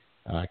why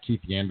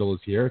Keith Yandle is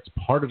here. It's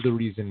part of the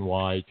reason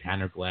why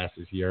Tanner Glass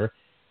is here.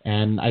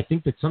 And I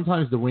think that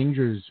sometimes the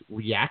Rangers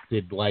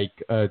reacted like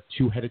a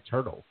two-headed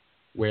turtle,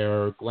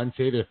 where Glenn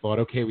Sather thought,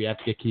 okay, we have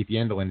to get Keith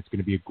Yandle, and it's going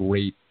to be a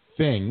great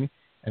thing.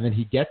 And then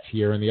he gets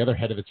here, and the other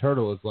head of the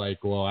turtle is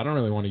like, well, I don't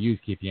really want to use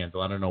Keith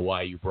Yandle. I don't know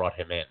why you brought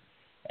him in.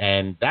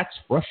 And that's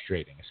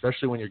frustrating,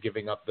 especially when you're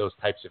giving up those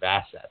types of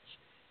assets.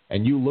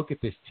 And you look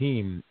at this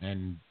team,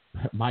 and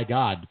my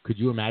God, could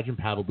you imagine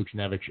Pavel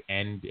Buchnevich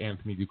and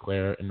Anthony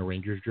Duclair in the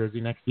Rangers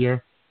jersey next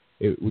year?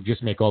 It would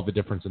just make all the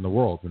difference in the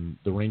world, and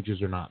the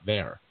Rangers are not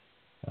there.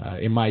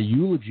 In my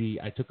eulogy,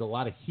 I took a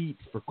lot of heat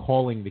for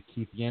calling the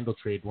Keith Yandle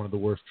trade one of the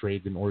worst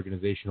trades in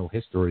organizational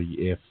history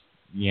if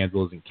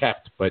Yandle isn't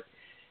kept. But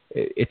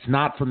it's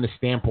not from the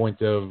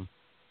standpoint of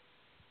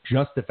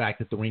just the fact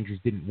that the Rangers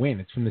didn't win.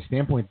 It's from the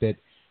standpoint that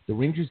the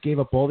Rangers gave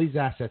up all these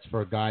assets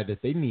for a guy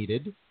that they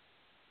needed,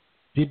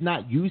 did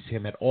not use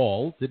him at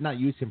all, did not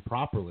use him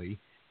properly,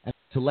 and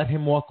to let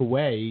him walk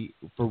away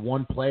for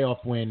one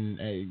playoff win,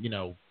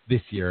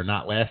 this year,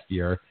 not last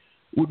year,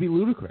 would be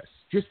ludicrous.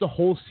 Just the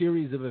whole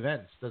series of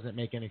events doesn't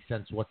make any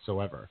sense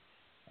whatsoever.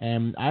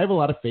 And I have a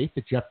lot of faith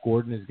that Jeff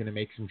Gordon is going to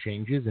make some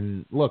changes.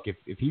 And look,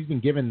 if he's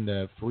been given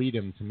the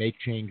freedom to make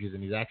changes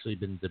and he's actually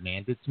been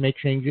demanded to make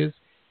changes,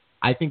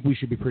 I think we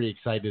should be pretty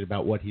excited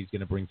about what he's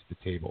going to bring to the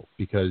table,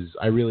 because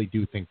I really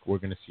do think we're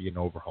going to see an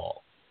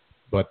overhaul.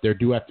 But there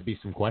do have to be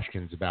some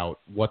questions about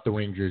what the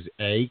Rangers,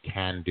 A,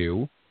 can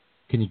do.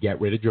 Can you get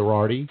rid of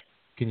Girardi?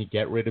 Can you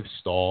get rid of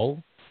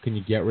Stahl? Can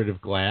you get rid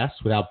of Glass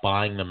without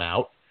buying them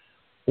out?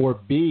 Or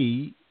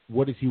B,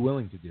 what is he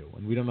willing to do?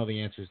 And we don't know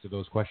the answers to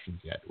those questions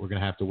yet. We're going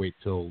to have to wait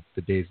till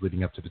the days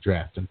leading up to the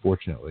draft,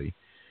 unfortunately.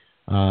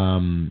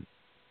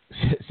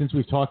 Since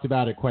we've talked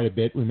about it quite a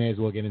bit, we may as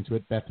well get into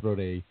it. Beth wrote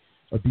a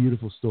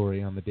beautiful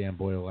story on the Dan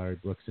Boyle-Larry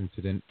Brooks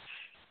incident.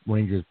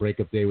 Rangers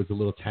breakup day was a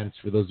little tense.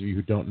 For those of you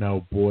who don't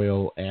know,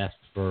 Boyle asked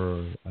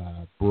for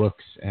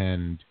Brooks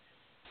and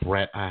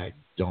Brett, I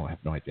have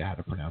no idea how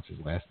to pronounce his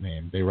last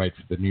name. They write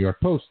for the New York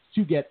Post,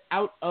 to get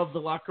out of the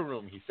locker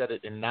room. He said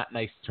it in not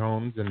nice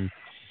tones and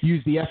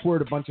used the F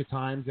word a bunch of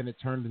times, and it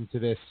turned into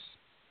this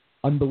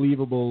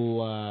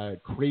unbelievable,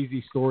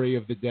 crazy story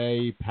of the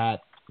day.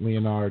 Pat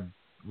Leonard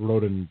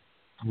wrote a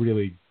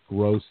really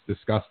gross,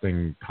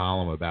 disgusting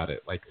column about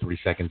it like 3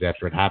 seconds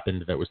after it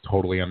happened that was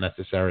totally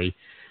unnecessary.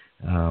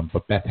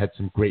 But Beth had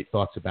some great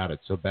thoughts about it.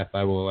 So, Beth,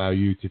 I will allow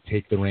you to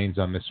take the reins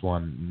on this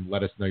one and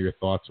let us know your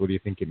thoughts. What do you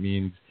think it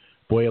means?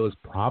 Boyle is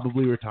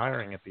probably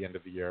retiring at the end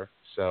of the year.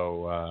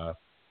 So,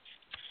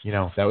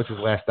 that was his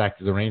last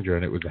act as a Ranger,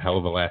 and it was a hell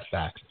of a last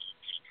act.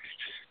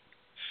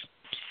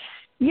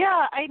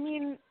 Yeah, I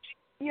mean,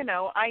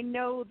 I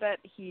know that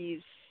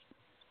he's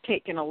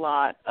taken a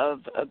lot of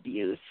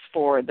abuse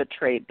for the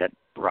trade that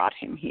brought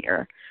him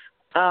here.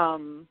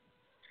 And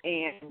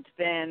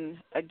then,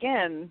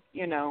 again,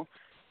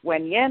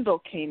 when Yandel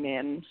came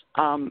in,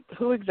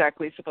 who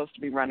exactly is supposed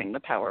to be running the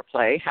power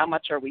play? How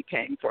much are we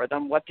paying for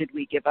them? What did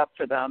we give up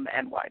for them?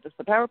 And why does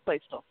the power play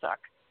still suck?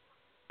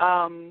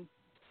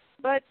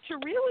 But to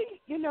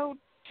really,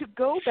 to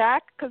go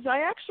back, because I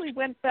actually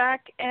went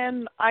back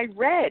and I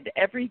read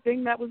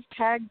everything that was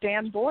tagged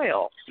Dan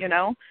Boyle,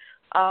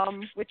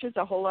 which is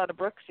a whole lot of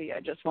Brooksy, I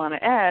just want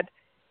to add.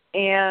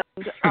 And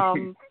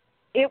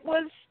it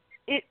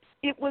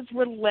was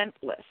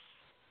relentless.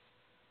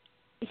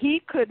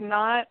 He could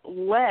not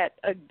let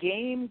a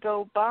game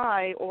go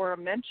by or a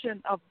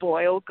mention of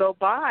Boyle go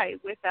by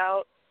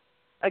without,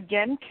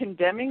 again,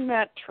 condemning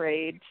that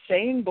trade,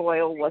 saying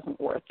Boyle wasn't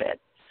worth it.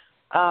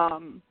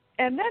 And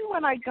then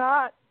when I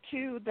got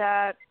to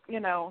that,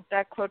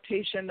 that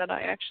quotation that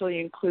I actually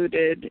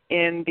included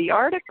in the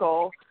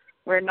article,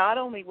 where not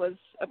only was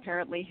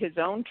apparently his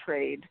own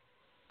trade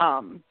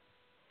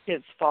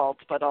his fault,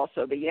 but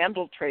also the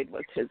Yandel trade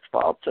was his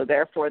fault. So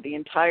therefore, the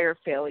entire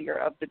failure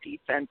of the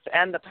defense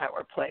and the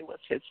power play was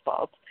his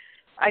fault.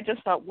 I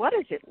just thought, what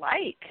is it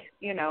like,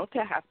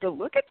 to have to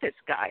look at this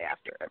guy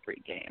after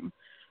every game?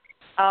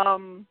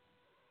 And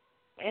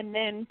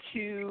then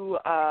to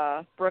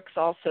Brooks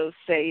also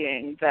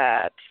saying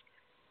that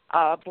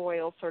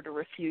Boyle sort of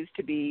refused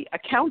to be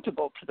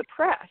accountable to the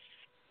press,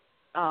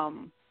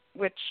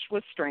 which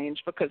was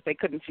strange because they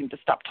couldn't seem to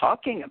stop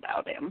talking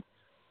about him.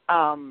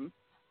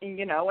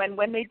 And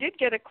when they did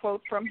get a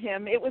quote from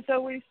him, it was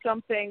always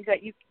something that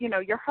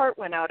your heart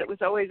went out. It was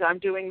always, I'm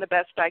doing the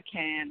best I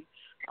can.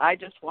 I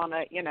just want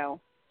to,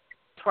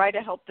 try to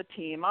help the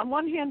team. On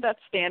one hand, that's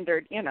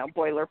standard,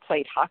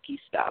 boilerplate hockey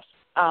stuff.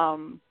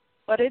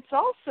 But it's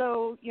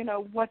also,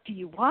 what do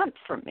you want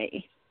from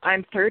me?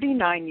 I'm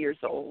 39 years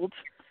old.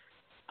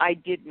 I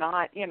did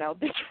not,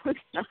 this was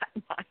not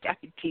my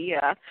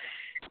idea.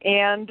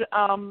 And,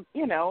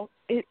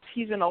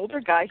 he's an older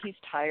guy. He's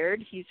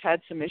tired. He's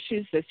had some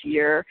issues this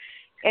year.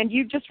 And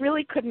you just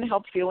really couldn't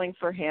help feeling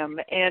for him.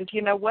 And,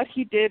 what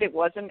he did, it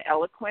wasn't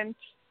eloquent.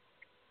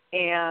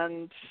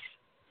 And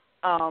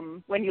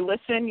when you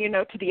listen,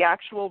 to the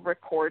actual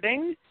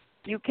recording,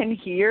 you can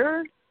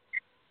hear,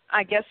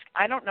 I guess,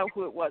 I don't know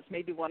who it was,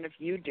 maybe one of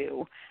you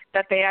do,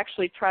 that they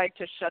actually tried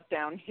to shut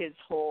down his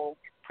whole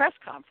press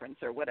conference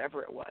or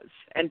whatever it was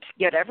and to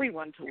get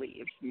everyone to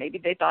leave. Maybe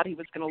they thought he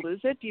was going to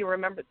lose it. Do you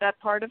remember that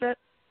part of it?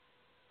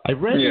 I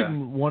read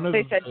in one of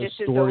they said, the this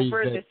stories is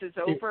over, that this is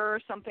over, or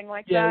something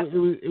like that. Yeah,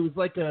 it was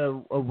like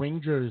a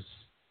Rangers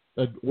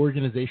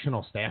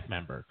organizational staff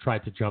member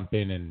tried to jump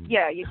in and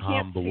you calm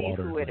can't the see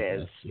waters, who it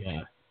is.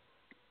 Yeah.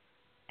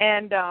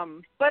 And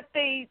but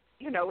they,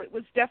 it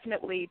was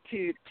definitely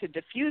to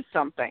diffuse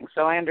something.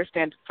 So I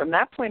understand from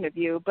that point of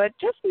view. But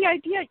just the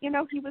idea,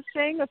 he was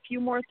saying a few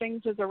more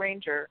things as a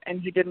Ranger,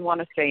 and he didn't want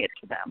to say it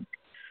to them.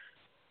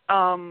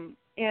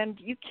 And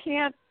you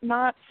can't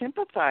not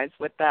sympathize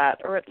with that,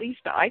 or at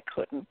least I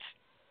couldn't,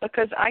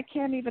 because I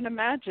can't even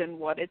imagine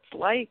what it's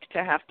like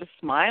to have to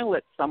smile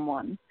at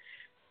someone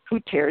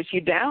who tears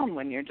you down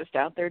when you're just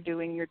out there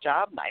doing your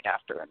job night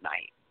after a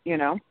night,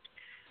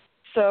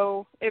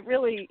 So it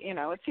really,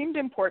 it seemed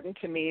important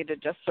to me to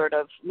just sort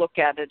of look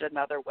at it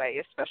another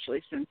way,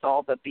 especially since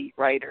all the beat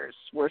writers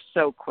were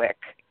so quick,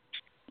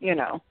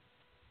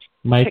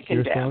 Mike, picking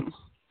your down. thoughts?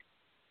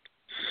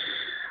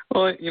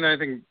 Well, I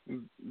think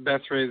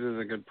Beth raises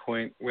a good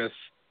point with,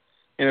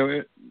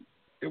 it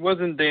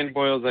wasn't Dan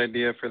Boyle's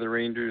idea for the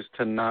Rangers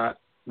to not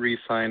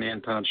re-sign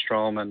Anton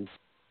Stralman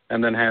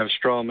and then have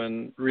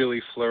Stralman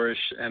really flourish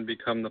and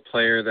become the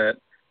player that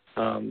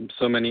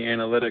so many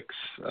analytics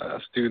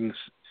students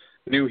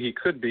knew he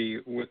could be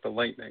with the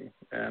Lightning.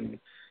 And,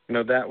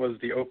 that was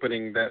the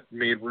opening that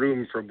made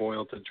room for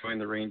Boyle to join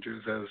the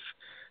Rangers as,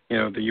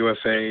 the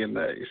UFA, and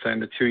he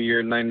signed a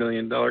 2-year, $9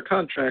 million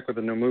contract with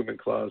a no movement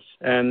clause.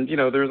 And,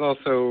 there's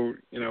also,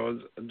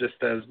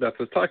 just as Beth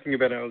was talking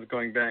about, I was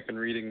going back and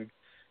reading,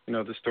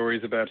 the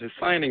stories about his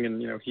signing,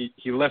 and,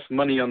 he left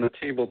money on the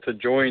table to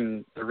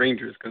join the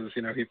Rangers because,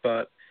 he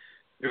thought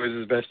it was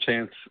his best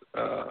chance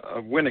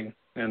of winning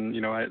and,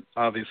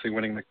 obviously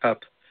winning the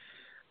cup.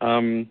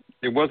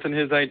 It wasn't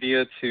his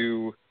idea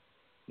to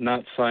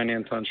not sign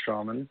Anton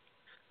Strawman.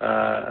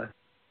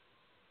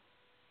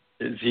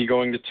 Is he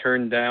going to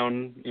turn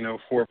down,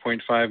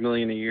 $4.5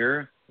 million a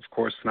year? Of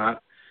course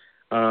not.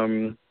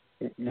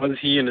 Was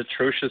he an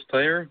atrocious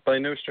player? By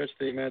no stretch of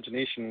the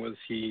imagination was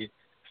he,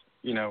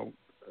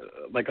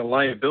 like a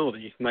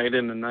liability night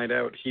in and night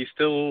out. He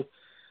still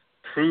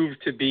proved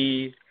to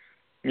be,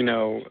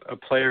 a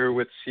player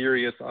with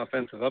serious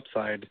offensive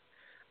upside.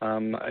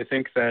 I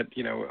think that,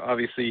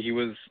 obviously he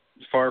was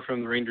far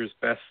from the Rangers'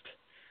 best,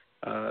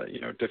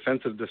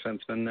 defensive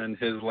defenseman, and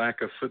his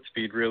lack of foot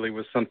speed really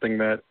was something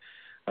that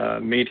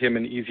made him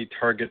an easy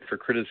target for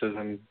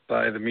criticism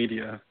by the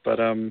media. But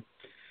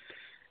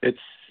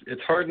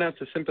it's hard not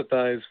to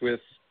sympathize with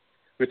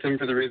him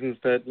for the reasons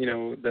that,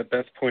 that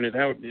Beth pointed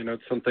out.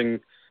 It's something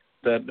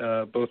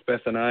that both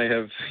Beth and I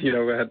have,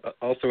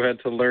 had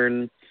to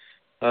learn,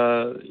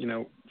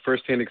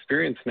 firsthand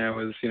experience now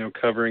is,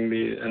 covering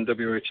the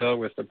NWHL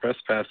with the press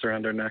pass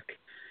around our neck.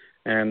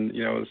 And,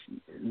 it's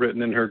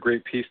written in her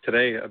great piece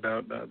today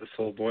about the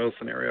Sol Boyle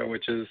scenario,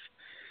 which is,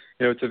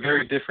 it's a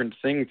very different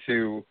thing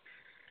to,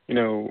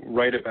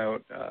 write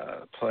about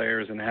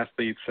players and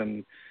athletes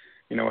and,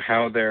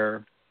 how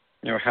they're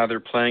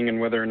playing and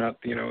whether or not,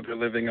 they're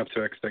living up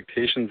to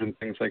expectations and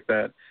things like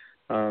that.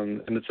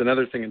 And it's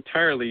another thing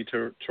entirely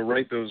to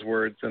write those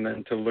words and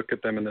then to look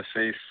at them in the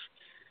face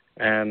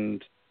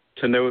and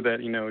to know that,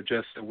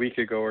 just a week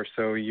ago or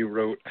so you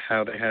wrote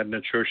how they had an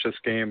atrocious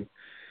game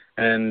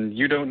and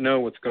you don't know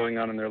what's going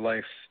on in their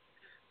life.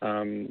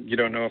 You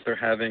don't know if they're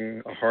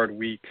having a hard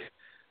week,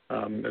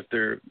 if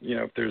they're,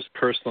 if there's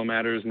personal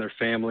matters in their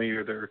family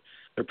or their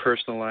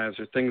personal lives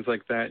or things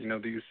like that,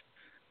 these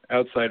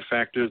outside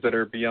factors that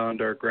are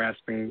beyond our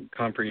grasping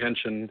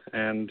comprehension.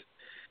 And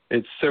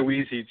it's so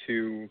easy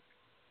to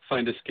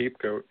find a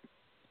scapegoat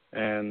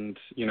and,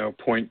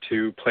 point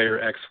to player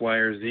X, Y,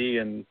 or Z.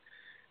 And,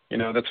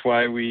 that's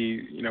why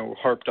we,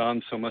 harped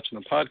on so much in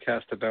the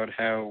podcast about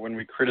how when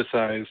we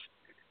criticize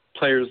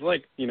players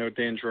like,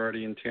 Dan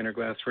Girardi and Tanner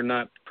Glass, we're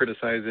not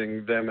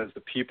criticizing them as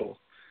the people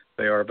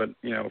they are, but,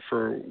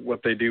 for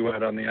what they do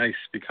out on the ice,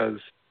 because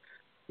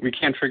we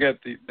can't forget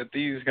that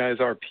these guys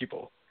are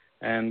people.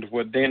 And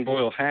what Dan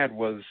Boyle had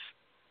was,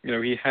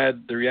 he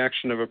had the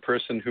reaction of a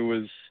person who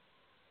was,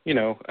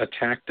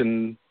 attacked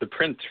in the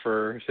print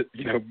for,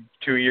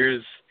 2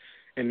 years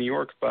in New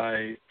York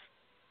by,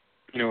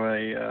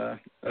 a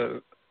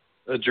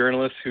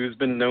journalist who's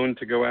been known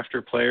to go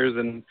after players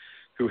and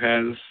who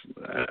has,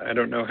 I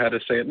don't know how to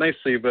say it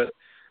nicely, but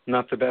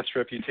not the best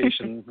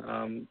reputation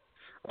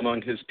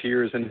among his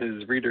peers and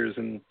his readers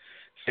and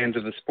fans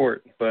of the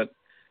sport. But,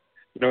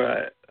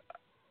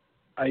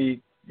 I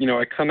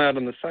come out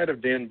on the side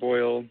of Dan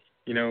Boyle,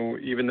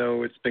 even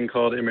though it's been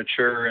called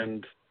immature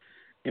and,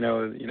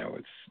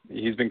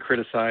 he's been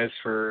criticized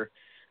for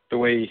the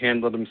way he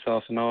handled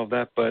himself and all of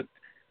that. But,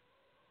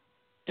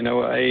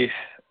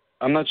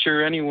 I'm not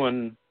sure any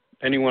one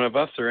of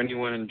us or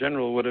anyone in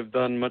general would have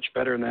done much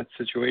better in that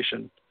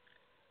situation.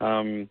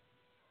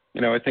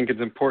 I think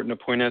it's important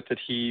to point out that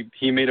he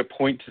made a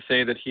point to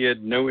say that he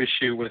had no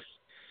issue with,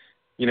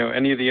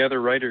 any of the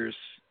other writers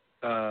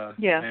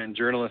and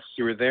journalists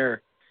who were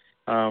there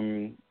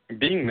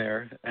being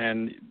there.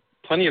 And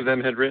plenty of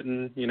them had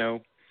written,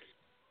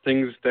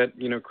 things that,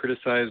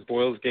 criticized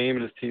Boyle's game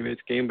and his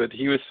teammates' game, but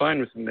he was fine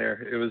with them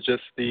there. It was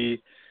just the,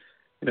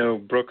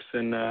 Brooks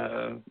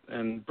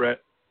and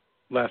Brett,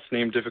 last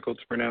name difficult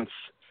to pronounce,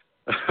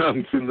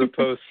 from the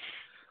Post,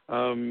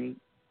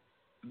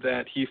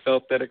 that he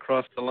felt that it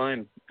crossed the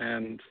line.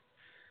 And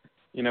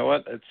you know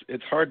what?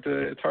 It's hard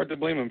to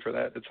blame him for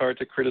that. It's hard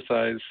to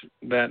criticize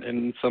that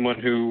in someone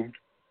who,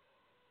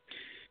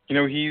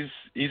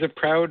 he's a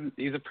proud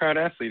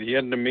athlete. He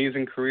had an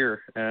amazing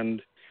career,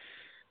 and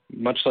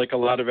much like a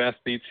lot of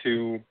athletes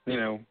who,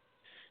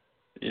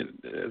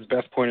 as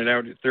Beth pointed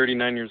out,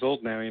 39 years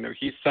old now.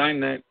 He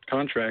signed that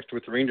contract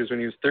with the Rangers when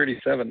he was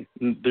 37.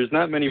 There's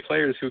not many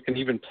players who can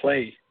even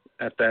play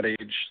at that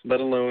age, let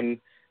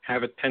alone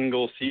have a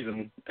 10-goal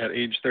season at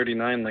age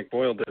 39 like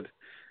Boyle did.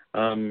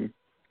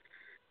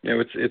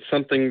 It's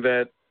something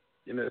that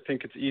I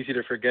think it's easy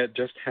to forget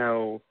just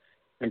how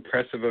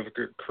impressive of a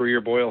career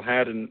Boyle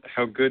had and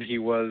how good he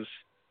was,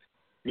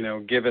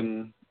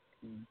 given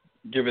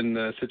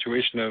the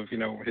situation of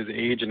his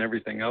age and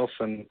everything else,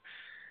 and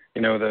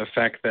the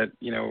fact that,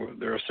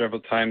 there were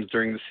several times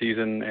during the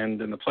season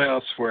and in the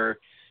playoffs where,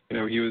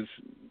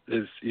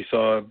 he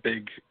saw a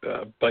big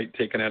bite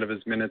taken out of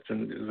his minutes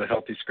and it was a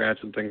healthy scratch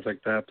and things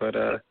like that. But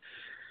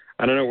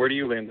I don't know. Where do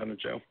you land on it,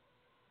 Joe?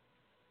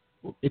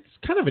 it's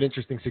kind of an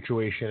interesting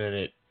situation, and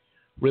it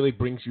really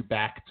brings you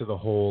back to the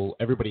whole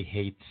everybody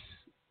hates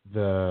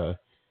the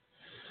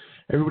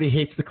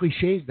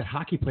cliches that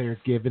hockey players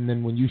give, and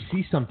then when you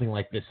see something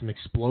like this, an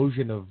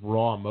explosion of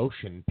raw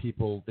emotion,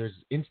 there's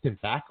instant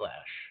backlash.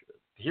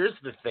 Here's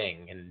the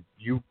thing, and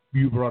you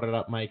brought it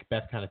up, Mike.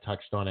 Beth kind of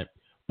touched on it.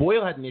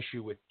 Boyle had an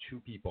issue with two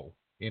people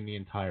in the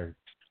entire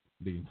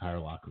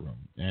locker room,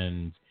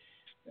 and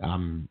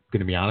I'm going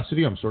to be honest with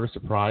you, I'm sort of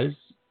surprised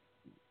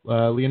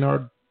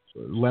Leonard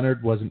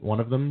wasn't one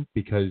of them,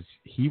 because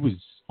he was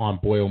on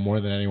Boyle more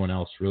than anyone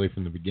else really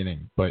from the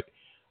beginning. But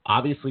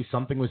obviously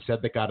something was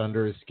said that got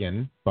under his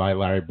skin by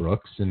Larry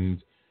Brooks,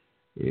 and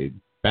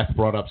Beth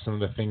brought up some of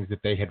the things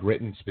that they had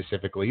written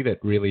specifically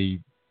that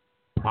really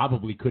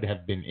probably could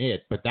have been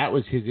it, but that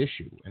was his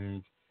issue.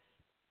 And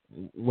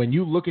when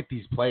you look at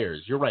these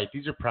players, you're right,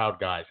 these are proud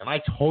guys, and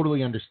I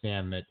totally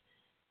understand that,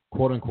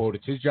 quote unquote,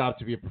 it's his job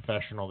to be a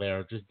professional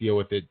there, just deal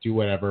with it, do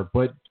whatever.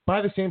 But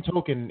by the same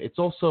token, it's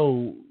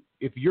also,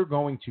 if you're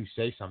going to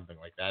say something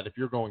like that, if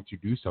you're going to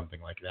do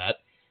something like that,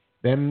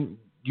 then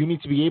you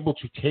need to be able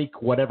to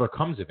take whatever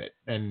comes of it.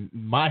 And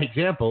my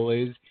example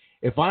is,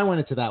 if I went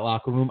into that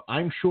locker room,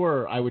 I'm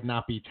sure I would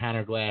not be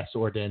Tanner Glass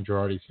or Dan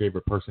Girardi's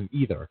favorite person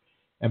either.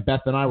 And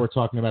Beth and I were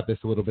talking about this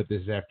a little bit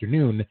this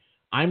afternoon.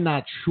 I'm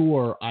not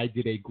sure I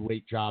did a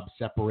great job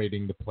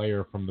separating the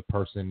player from the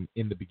person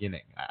in the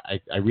beginning.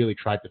 I really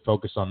tried to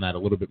focus on that a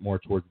little bit more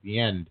towards the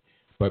end.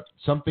 But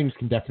some things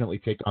can definitely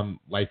take on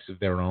lives of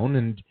their own.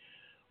 And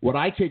what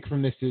I take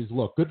from this is,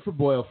 look, good for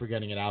Boyle for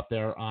getting it out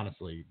there,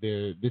 honestly.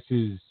 This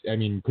is, I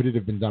mean, could it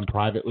have been done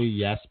privately?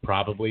 Yes,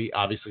 probably.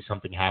 Obviously,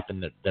 something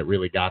happened that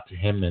really got to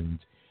him, and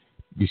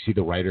you see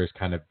the writers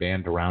kind of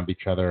band around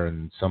each other,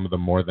 and some of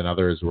them more than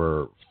others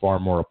were far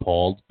more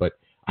appalled. But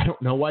I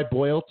don't know why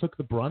Boyle took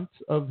the brunt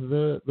of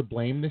the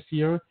blame this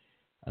year.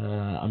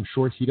 I'm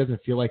sure he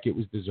doesn't feel like it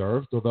was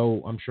deserved,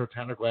 although I'm sure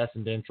Tanner Glass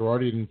and Dan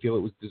Girardi didn't feel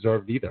it was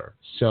deserved either.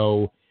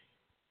 So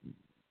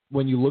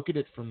when you look at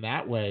it from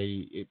that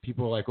way,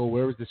 people are like, oh,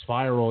 where was this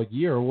fire all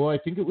year? Well, I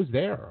think it was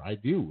there. I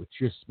do. It's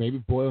just maybe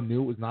Boyle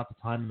knew it was not the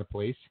time and the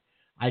place.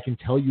 I can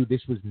tell you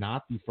this was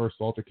not the first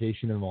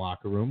altercation in the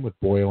locker room with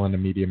Boyle and a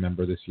media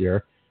member this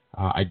year.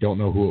 I don't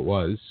know who it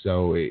was,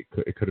 so it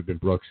could have been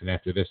Brooks. And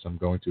after this, I'm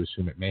going to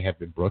assume it may have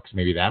been Brooks.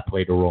 Maybe that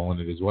played a role in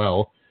it as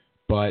well.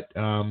 But,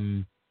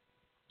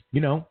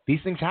 these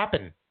things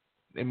happen.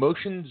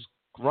 Emotions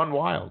run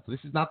wild. This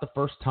is not the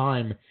first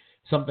time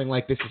something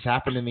like this has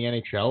happened in the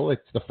NHL.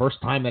 It's the first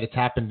time that it's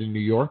happened in New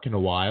York in a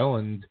while.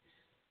 And,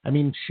 I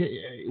mean,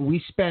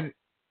 we spent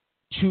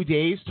 2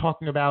 days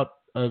talking about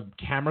a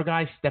camera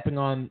guy stepping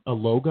on a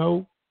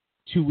logo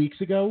 2 weeks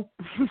ago.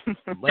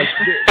 Like,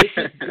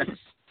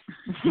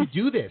 you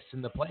do this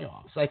in the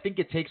playoffs. I think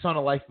it takes on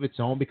a life of its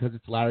own because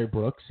it's Larry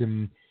Brooks,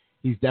 and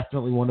he's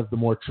definitely one of the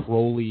more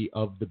trolly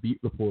of the beat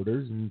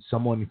reporters, and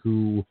someone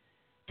who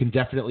can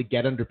definitely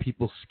get under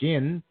people's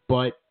skin.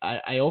 But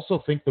I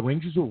also think the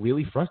Rangers were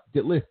really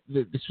frustrated.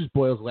 This was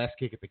Boyle's last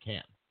kick at the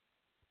can,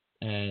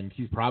 and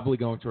he's probably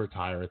going to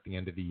retire at the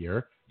end of the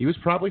year. He was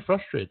probably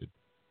frustrated.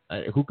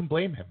 Who can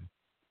blame him?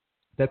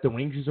 That the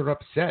Rangers are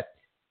upset.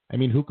 I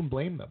mean, who can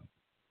blame them?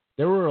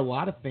 There were a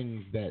lot of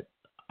things that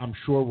I'm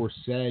sure were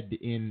said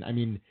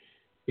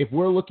if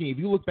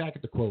you look back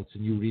at the quotes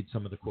and you read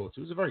some of the quotes,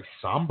 it was a very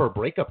somber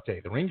breakup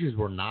day. The Rangers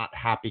were not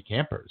happy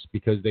campers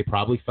because they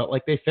probably felt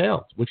like they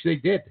failed, which they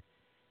did.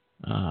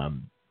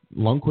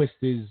 Lundqvist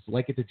is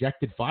like a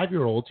dejected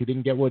 5-year-old who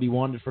didn't get what he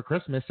wanted for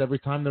Christmas every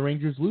time the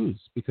Rangers lose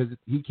because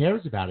he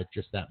cares about it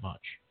just that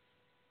much.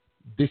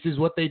 This is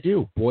what they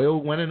do.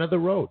 Boyle went another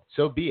road.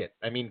 So be it.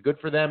 I mean, good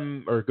for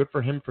them, or good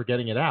for him for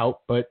getting it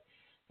out. But,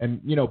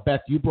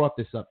 Beth, you brought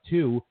this up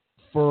too.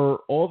 For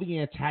all the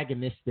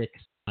antagonistic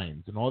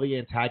signs and all the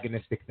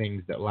antagonistic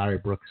things that Larry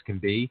Brooks can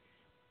be,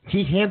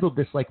 he handled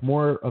this like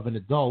more of an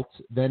adult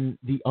than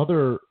the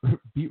other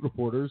beat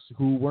reporters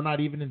who were not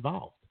even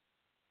involved.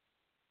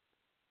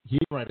 He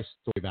didn't write a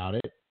story about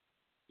it.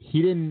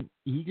 He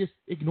just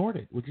ignored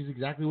it, which is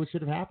exactly what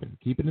should have happened.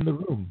 Keep it in the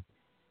room.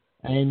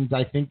 And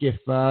I think if,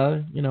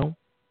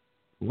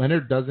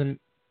 Leonard doesn't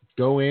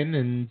go in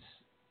and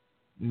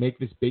make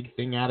this big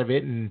thing out of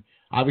it, and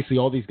obviously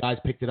all these guys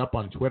picked it up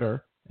on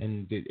Twitter,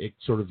 and it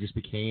sort of just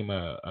became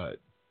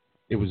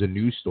it was a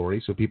news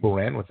story, so people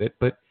ran with it.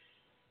 But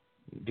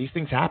these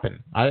things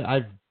happen.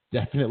 I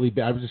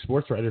was a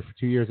sports writer for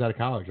 2 years out of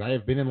college. I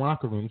have been in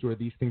locker rooms where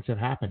these things have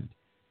happened.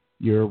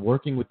 You're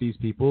working with these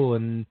people,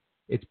 and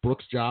it's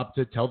Brooks' job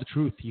to tell the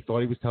truth. He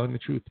thought he was telling the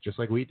truth, just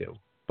like we do.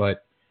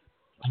 But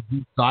I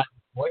do side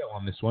with Boyle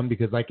on this one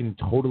because I can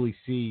totally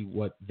see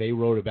what they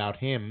wrote about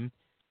him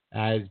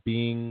as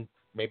being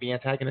maybe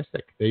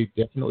antagonistic. They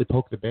definitely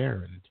poked the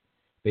bear, and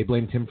they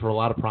blamed him for a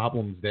lot of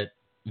problems that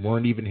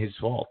weren't even his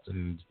fault.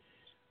 And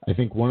I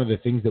think one of the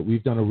things that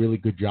we've done a really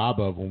good job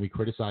of when we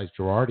criticize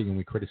Girardi and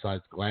we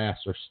criticize Glass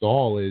or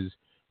Stahl is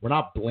we're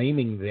not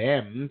blaming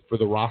them for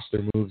the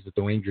roster moves that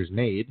the Rangers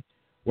made.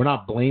 We're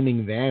not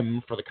blaming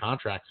them for the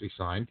contracts we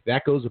signed.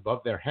 That goes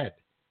above their head.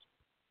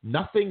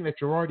 Nothing that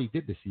Girardi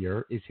did this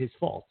year is his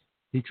fault.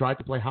 He tried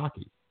to play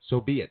hockey.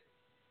 So be it.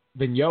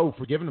 Vigneault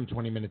for giving him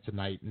 20 minutes a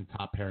night in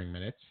top pairing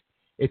minutes.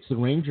 It's the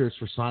Rangers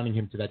for signing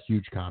him to that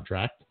huge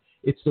contract.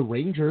 It's the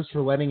Rangers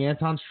for letting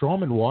Anton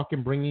Strawman walk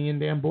and bringing in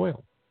Dan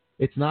Boyle.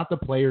 It's not the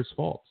player's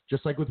fault.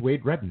 Just like with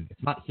Wade Redden,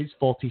 it's not his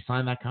fault he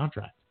signed that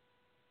contract.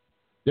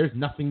 There's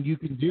nothing you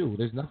can do.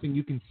 There's nothing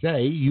you can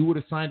say. You would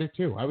have signed it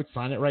too. I would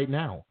sign it right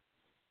now.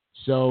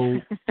 So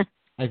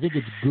I think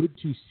it's good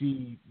to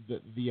see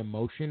the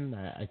emotion.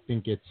 I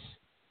think it's,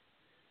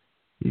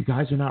 these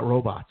guys are not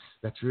robots.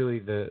 That's really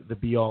the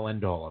be-all,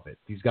 end-all of it.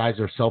 These guys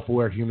are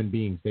self-aware human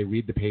beings. They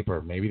read the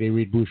paper. Maybe they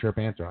read Blue Shirt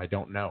Panther. I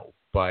don't know.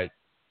 But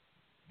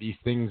these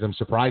things, I'm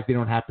surprised they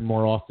don't happen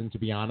more often, to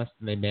be honest,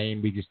 and they may,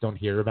 and we just don't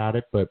hear about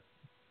it. But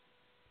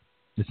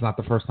it's not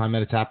the first time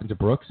that it's happened to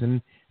Brooks,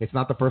 and it's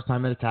not the first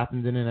time that it's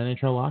happened in an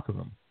NHL locker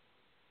room.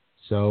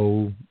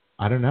 So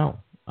I don't know.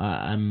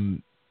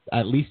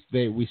 At least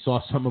we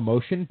saw some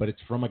emotion, but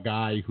it's from a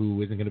guy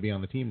who isn't going to be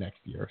on the team next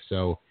year.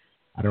 So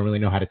I don't really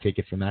know how to take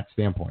it from that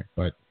standpoint.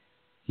 But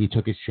he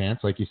took his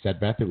chance. Like you said,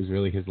 Beth, it was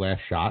really his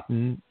last shot,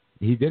 and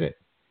he did it.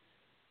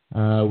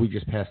 We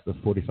just passed the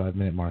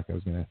 45-minute mark. I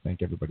was going to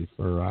thank everybody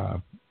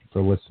for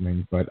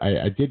listening. But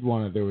I did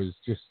want to – there was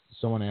just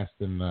someone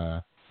asked in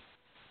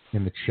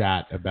the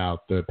chat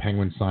about the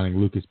Penguins signing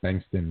Lucas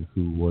Bengtsson,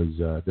 who was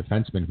a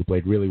defenseman who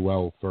played really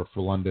well for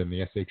London,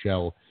 the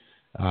SHL.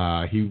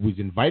 He was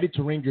invited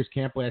to Rangers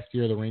camp last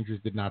year. The Rangers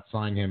did not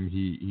sign him.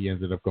 He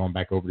ended up going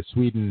back over to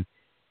Sweden,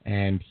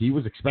 and he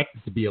was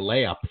expected to be a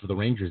layup for the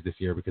Rangers this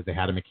year because they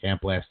had him at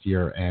camp last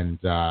year, and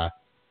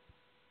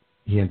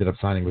he ended up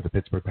signing with the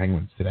Pittsburgh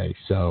Penguins today.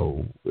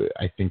 So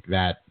I think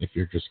that if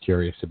you're just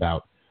curious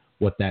about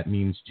what that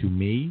means to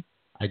me,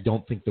 I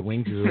don't think the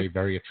Rangers are a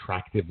very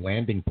attractive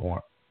landing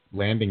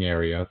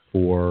area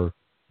for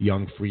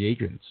young free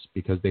agents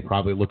because they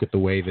probably look at the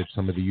way that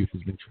some of the youth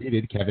has been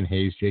treated. Kevin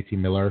Hayes, JT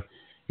Miller,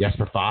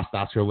 Jesper Fast,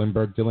 Oscar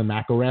Lindberg, Dylan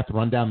McElrath,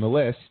 run down the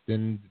list,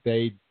 and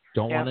they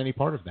don't want any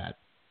part of that.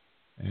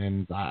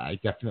 And I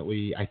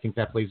think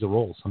that plays a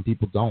role. Some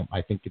people don't.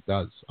 I think it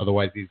does.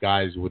 Otherwise, these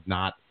guys would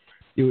not.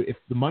 If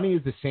the money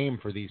is the same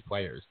for these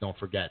players, don't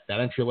forget that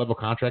entry-level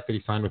contract that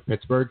he signed with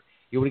Pittsburgh,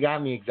 he would have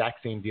gotten the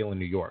exact same deal in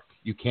New York.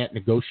 You can't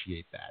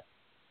negotiate that.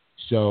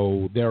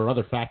 So there are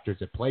other factors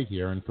at play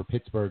here, and for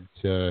Pittsburgh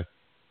to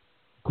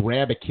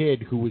grab a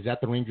kid who was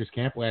at the Rangers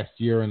camp last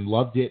year and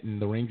loved it,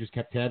 and the Rangers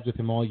kept tabs with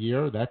him all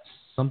year, that's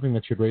something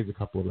that should raise a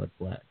couple of red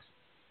flags.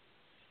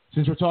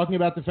 Since we're talking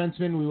about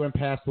defensemen, we went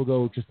past, we'll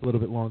go just a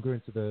little bit longer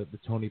into the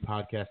Tony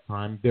podcast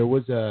time. There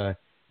was a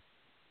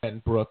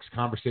Brooks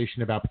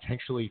conversation about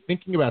potentially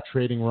thinking about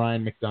trading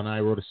Ryan McDonagh. I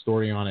wrote a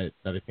story on it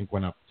that I think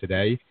went up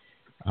today.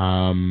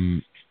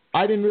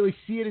 I didn't really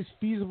see it as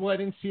feasible. I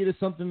didn't see it as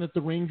something that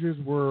the Rangers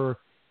were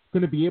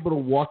going to be able to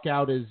walk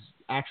out as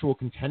actual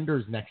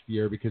contenders next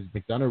year because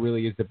McDonagh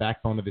really is the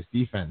backbone of this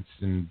defense.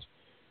 And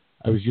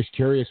I was just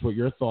curious what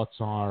your thoughts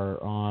are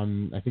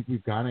on, I think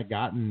we've kind of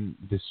gotten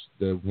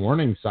the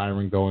warning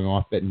siren going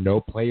off that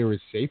no player is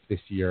safe this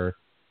year.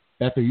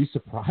 Beth, are you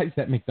surprised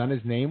that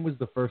McDonagh's name was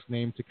the first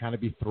name to kind of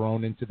be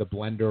thrown into the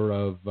blender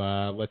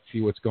of let's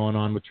see what's going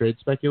on with trade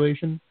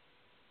speculation?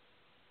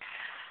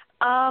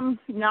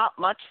 Not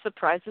much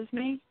surprises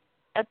me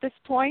at this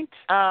point.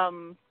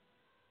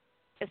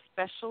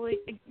 Especially,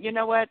 you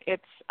know what?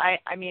 I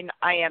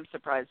am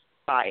surprised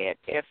by it.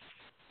 If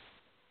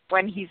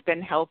when he's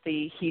been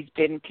healthy, he's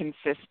been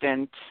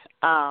consistent.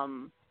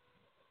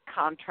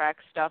 Contract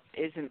stuff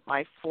isn't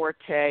my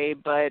forte,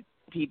 but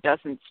he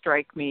doesn't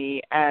strike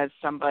me as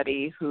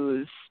somebody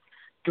who's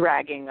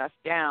dragging us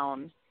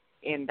down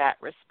in that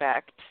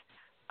respect.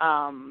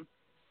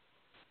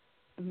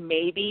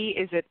 Maybe,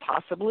 is it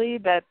possibly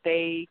that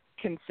they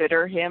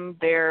consider him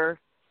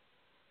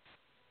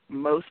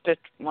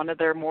one of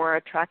their more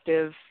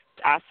attractive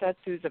assets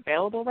who's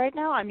available right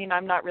now? I mean,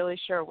 I'm not really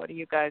sure. What do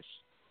you guys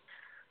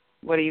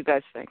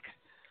think?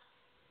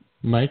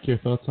 Mike, your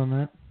thoughts on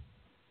that?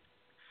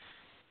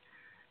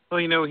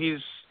 Well,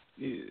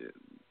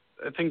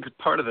 I think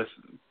part of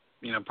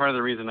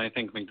the reason I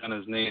think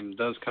McDonagh's name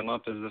does come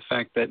up is the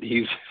fact that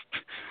he's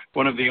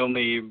one of the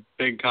only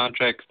big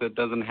contracts that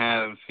doesn't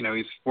have,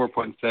 he's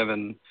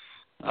 4.7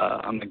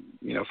 on the,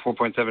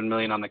 $4.7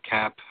 million on the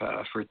cap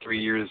for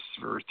 3 years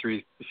or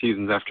 3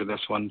 seasons after this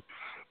one.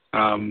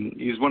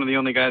 He's one of the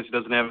only guys who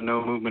doesn't have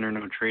no movement or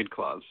no trade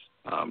clause.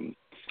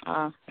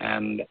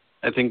 And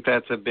I think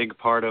that's a big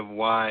part of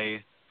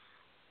why,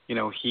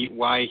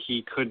 why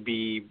he could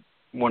be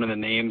one of the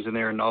names in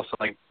there. And also,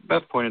 like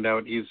Beth pointed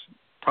out, he's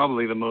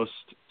probably the most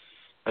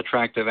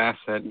attractive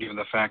asset, given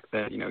the fact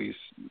that, he's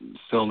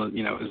still in,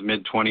 his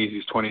mid-20s,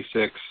 he's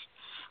 26.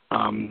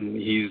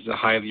 He's a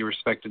highly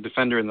respected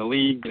defender in the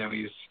league.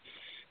 He's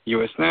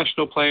U.S.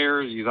 national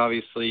player. He's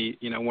obviously,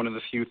 one of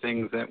the few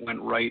things that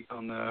went right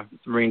on the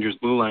Rangers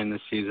blue line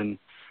this season.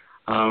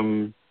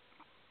 Am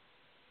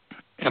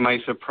I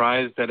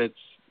surprised that it's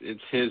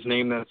his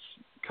name that's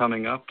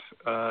coming up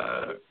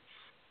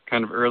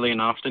kind of early and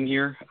often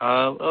here?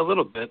 A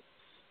little bit.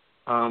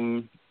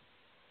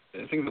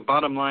 I think the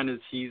bottom line is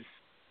he's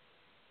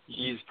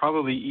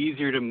probably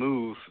easier to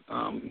move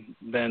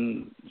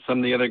than some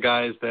of the other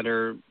guys that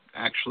are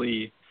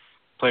actually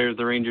players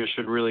the Rangers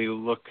should really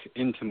look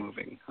into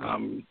moving.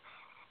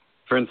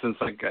 For instance,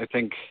 like I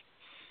think,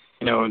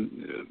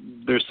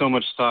 there's so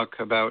much talk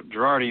about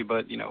Girardi,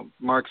 but,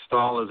 Mark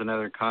Stahl is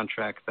another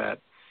contract that,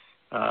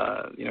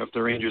 if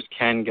the Rangers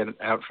can get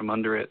out from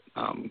under it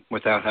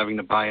without having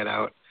to buy it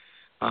out,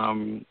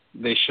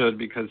 they should,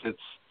 because it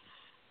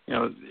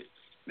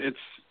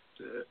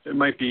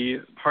might be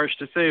harsh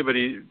to say, but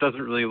he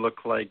doesn't really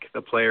look like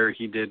the player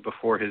he did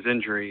before his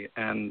injury.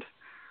 And,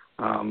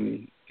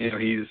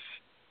 he's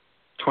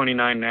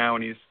 29 now,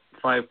 and he's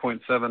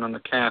 5.7 on the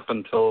cap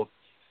until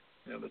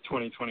the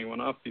 2021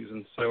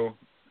 offseason. So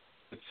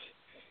it's,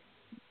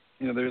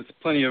 there's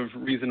plenty of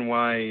reason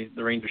why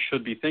the Rangers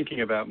should be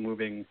thinking about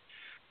moving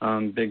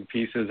big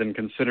pieces and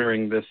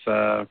considering this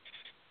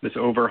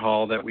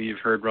overhaul that we've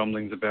heard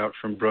rumblings about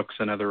from Brooks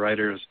and other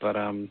writers. But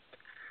I'm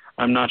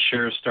not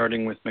sure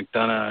starting with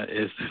McDonough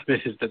is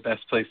the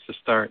best place to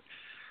start.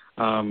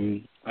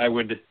 I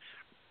would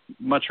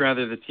much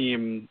rather the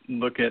team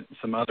look at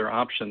some other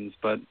options,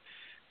 but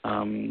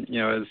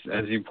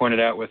as you pointed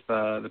out with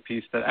the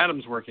piece that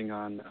Adam's working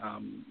on,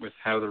 with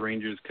how the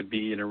Rangers could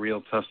be in a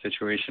real tough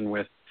situation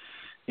with,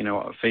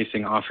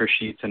 facing offer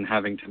sheets and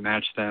having to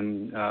match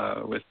them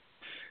with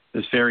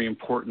this very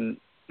important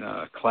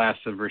class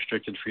of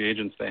restricted free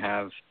agents they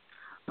have,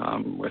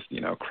 with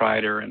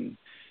Kreider and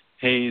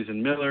Hayes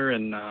and Miller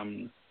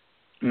and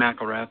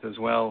McElrath as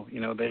well.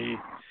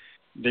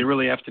 They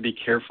really have to be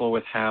careful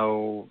with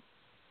how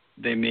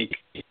they make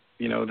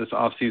this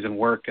offseason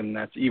work, and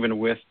that's even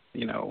with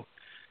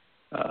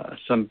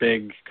some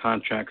big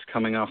contracts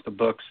coming off the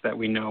books that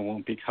we know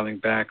won't be coming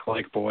back,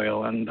 like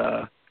Boyle and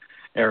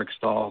Eric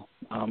Stahl.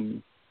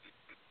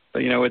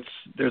 But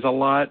there's a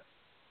lot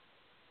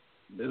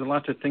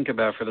to think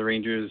about for the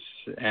Rangers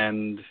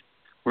and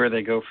where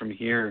they go from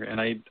here. And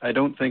I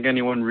don't think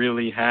anyone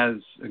really has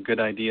a good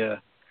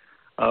idea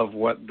of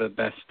what the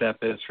best step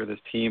is for this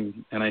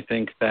team. And I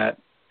think that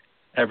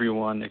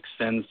everyone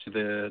extends to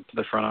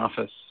the front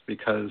office,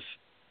 because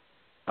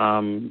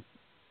I'm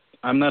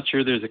not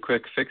sure there's a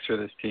quick fix for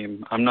this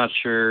team. I'm not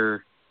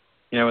sure,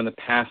 in the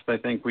past, I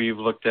think we've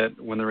looked at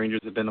when the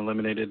Rangers have been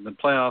eliminated in the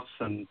playoffs,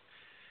 and,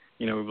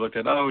 we've looked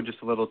at,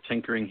 just a little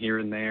tinkering here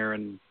and there,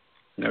 and,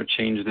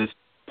 change this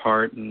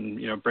part and,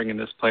 bring in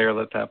this player,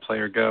 let that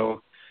player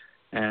go,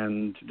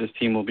 and this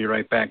team will be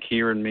right back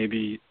here and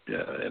maybe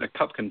in a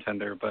cup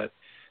contender. But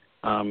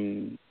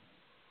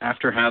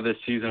after how this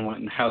season went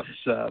and how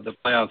the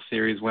playoff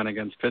series went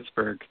against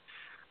Pittsburgh,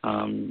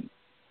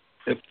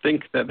 I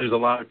think that there's a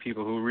lot of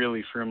people who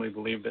really firmly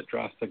believe that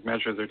drastic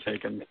measures are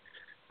taken.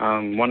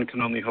 One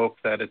can only hope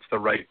that it's the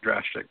right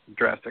drastic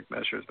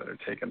measures that are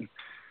taken.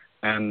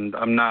 And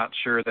I'm not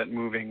sure that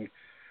moving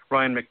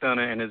Ryan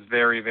McDonough in his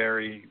very,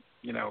 very,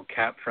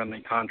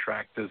 cap-friendly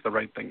contract is the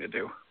right thing to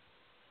do.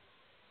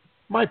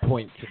 My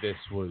point to this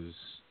was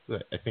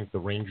that I think the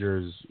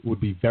Rangers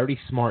would be very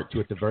smart to,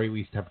 at the very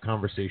least, have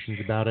conversations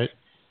about it.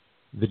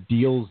 The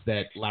deals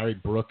that Larry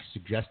Brooks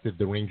suggested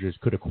the Rangers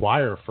could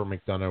acquire for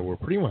McDonough were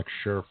pretty much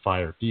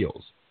surefire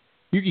deals.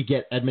 You could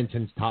get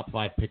Edmonton's top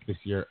 5 pick this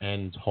year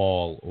and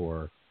Hall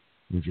or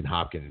Nugent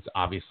Hopkins.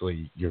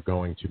 Obviously, you're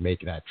going to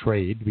make that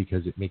trade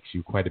because it makes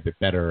you quite a bit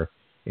better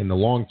in the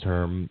long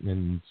term.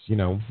 And,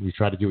 you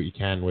try to do what you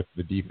can with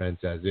the defense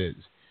as is.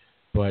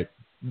 But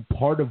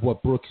part of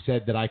what Brooks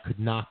said that I could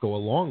not go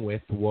along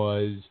with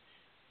was,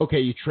 okay,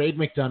 you trade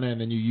McDonough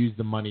and then you use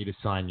the money to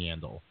sign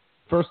Yandel.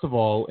 First of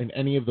all, in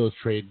any of those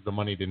trades, the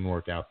money didn't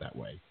work out that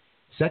way.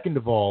 Second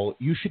of all,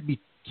 you should be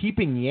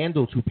keeping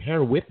Yandel to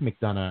pair with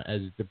McDonough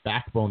as the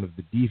backbone of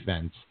the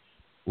defense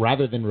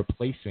rather than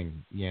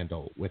replacing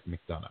Yandel with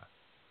McDonough.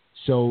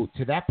 So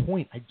to that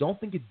point, I don't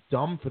think it's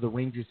dumb for the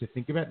Rangers to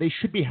think about. They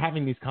should be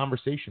having these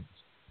conversations.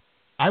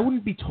 I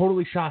wouldn't be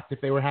totally shocked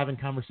if they were having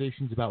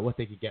conversations about what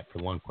they could get for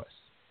Lundqvist.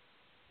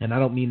 And I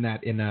don't mean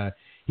that in a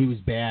he was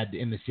bad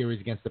in the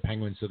series against the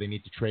Penguins, so they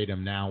need to trade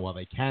him now while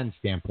they can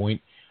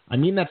standpoint. I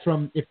mean that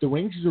from if the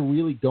Rangers are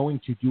really going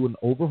to do an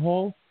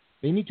overhaul,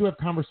 they need to have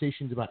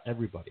conversations about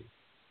everybody.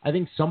 I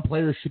think some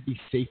players should be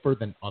safer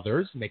than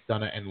others,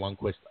 McDonough and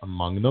Lundqvist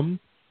among them.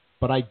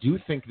 But I do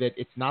think that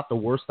it's not the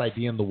worst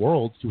idea in the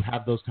world to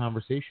have those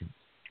conversations.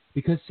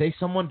 Because say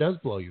someone does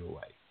blow you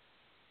away.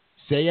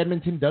 Say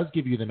Edmonton does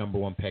give you the number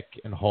 1 pick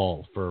in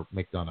Hall for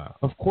McDonough.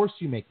 Of course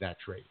you make that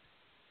trade.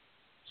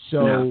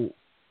 So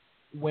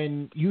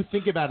when you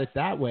think about it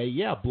that way,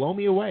 blow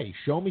me away.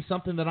 Show me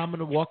something that I'm going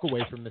to walk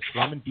away from this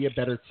from and be a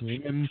better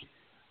team, and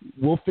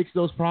we'll fix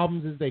those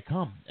problems as they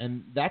come.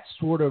 And that's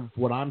sort of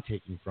what I'm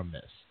taking from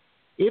this.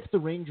 If the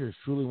Rangers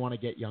truly want to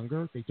get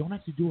younger, they don't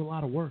have to do a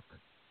lot of work.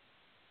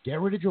 Get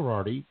rid of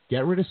Girardi,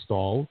 get rid of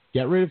Stahl,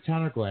 get rid of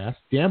Tanner Glass.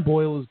 Dan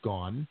Boyle is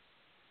gone.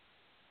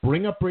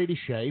 Bring up Brady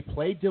Shea,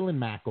 play Dylan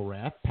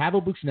McElrath.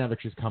 Pavel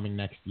Buchnevich is coming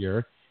next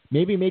year.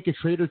 Maybe make a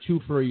trade or two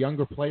for a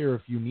younger player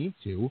if you need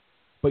to.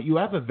 But you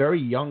have a very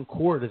young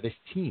core to this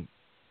team.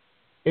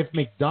 If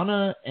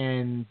McDonough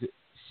and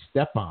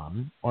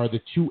Stepan are the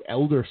 2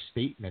 elder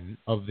statesmen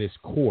of this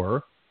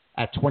core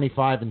at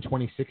 25 and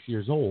 26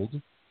 years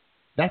old,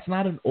 that's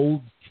not an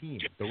old team.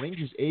 The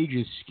Rangers' age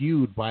is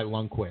skewed by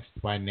Lundqvist,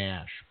 by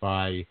Nash,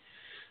 by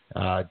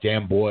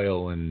Dan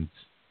Boyle and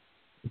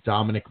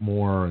Dominic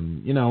Moore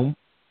and,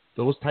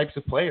 those types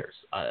of players.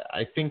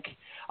 I think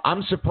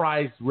I'm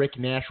surprised Rick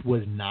Nash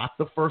was not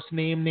the first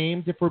name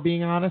named, if we're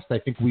being honest. I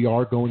think we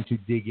are going to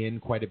dig in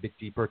quite a bit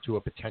deeper to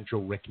a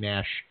potential Rick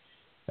Nash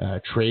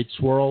trade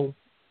swirl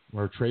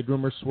or trade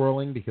rumor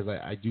swirling, because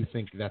I do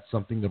think that's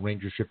something the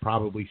Rangers should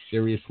probably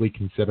seriously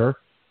consider.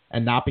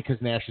 And not because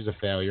Nash is a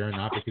failure, and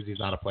not because he's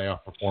not a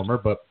playoff performer,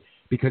 but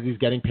because he's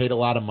getting paid a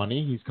lot of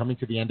money. He's coming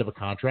to the end of a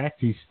contract.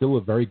 He's still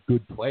a very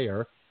good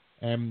player,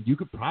 and you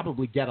could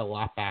probably get a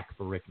lot back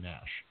for Rick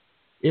Nash.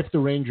 If the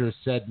Rangers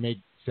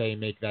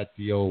make that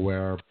deal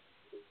where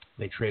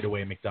they trade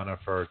away McDonough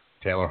for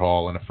Taylor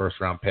Hall and a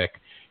first-round pick,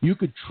 you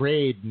could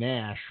trade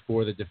Nash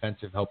for the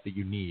defensive help that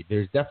you need.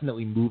 There's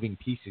definitely moving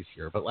pieces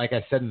here. But like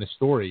I said in the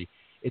story,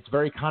 it's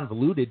very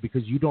convoluted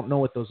because you don't know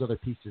what those other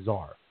pieces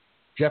are.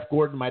 Jeff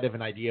Gordon might have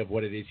an idea of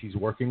what it is he's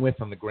working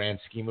with on the grand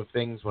scheme of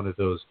things, one of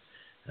those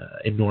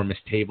enormous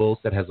tables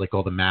that has like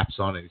all the maps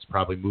on it. He's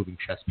probably moving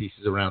chess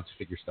pieces around to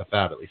figure stuff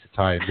out. At least that's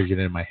how I envision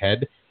it in my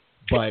head.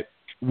 But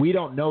we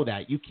don't know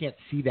that. You can't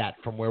see that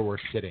from where we're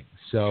sitting.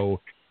 So,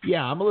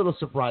 yeah, I'm a little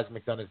surprised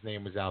McDonough's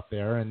name was out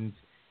there, and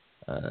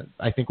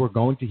I think we're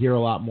going to hear a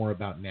lot more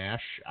about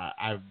Nash.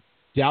 I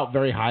doubt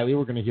very highly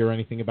we're going to hear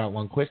anything about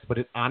Lundqvist, but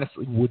it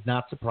honestly would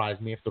not surprise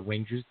me if the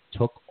Rangers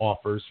took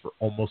offers for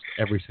almost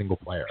every single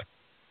player.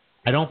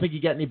 I don't think you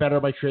get any better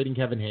by trading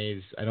Kevin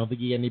Hayes. I don't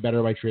think you get any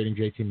better by trading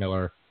JT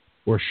Miller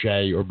or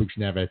Shea or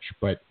Buchnevich.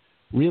 But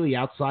really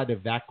outside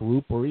of that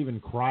group, or even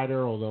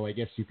Kreider, although I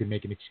guess you can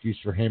make an excuse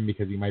for him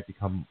because he might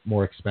become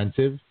more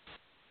expensive.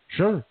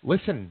 Sure,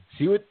 listen,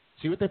 see what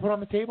they put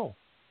on the table.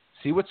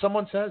 See what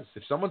someone says.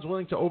 If someone's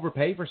willing to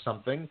overpay for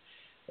something,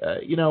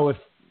 if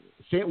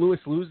St. Louis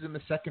loses in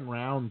the second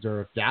round,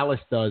 or if Dallas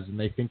does and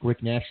they think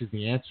Rick Nash is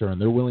the answer and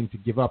they're willing to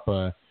give up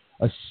a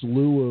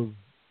slew of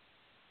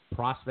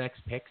prospects,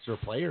 picks, or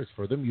players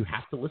for them, you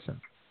have to listen.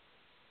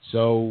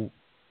 So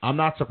I'm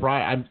not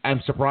surprised.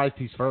 I'm surprised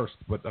he's first,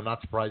 but I'm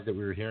not surprised that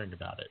we were hearing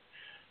about it.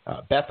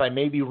 Beth, I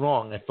may be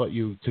wrong. I thought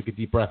you took a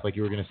deep breath like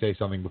you were going to say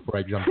something before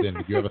I jumped in.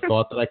 Did you have a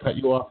thought that I cut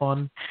you off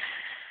on?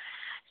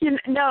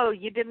 No,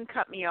 you didn't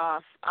cut me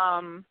off.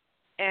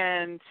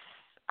 And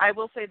I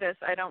will say this.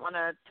 I don't want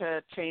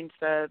to change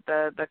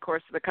the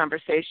course of the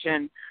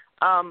conversation.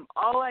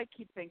 All I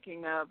keep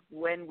thinking of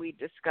when we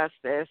discuss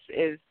this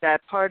is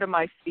that part of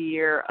my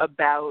fear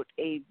about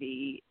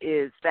AV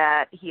is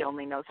that he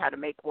only knows how to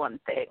make one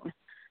thing,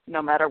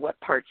 no matter what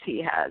parts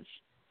he has.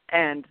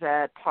 And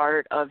that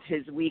part of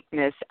his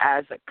weakness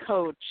as a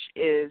coach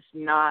is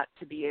not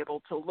to be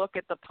able to look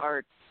at the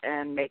parts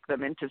and make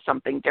them into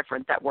something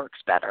different that works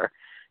better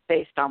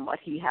based on what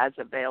he has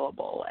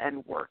available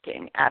and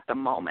working at the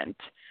moment.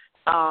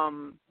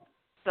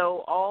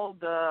 So all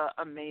the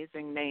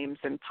amazing names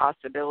and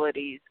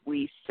possibilities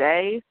we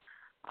say,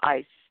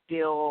 I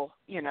still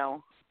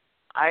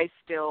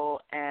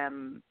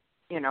am,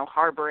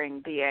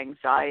 harboring the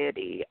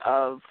anxiety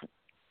of,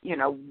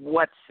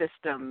 what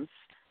systems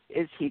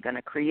is he going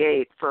to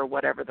create for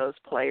whatever those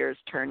players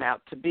turn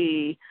out to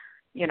be?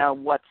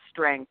 What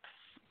strengths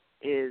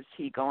is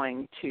he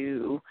going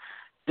to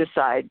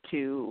decide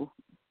to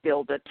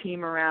build a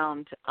team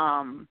around?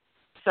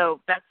 So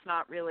that's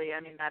not really,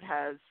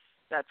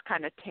 that's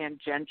kind of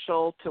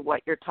tangential to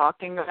what you're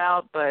talking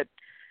about, but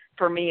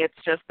for me, it's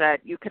just that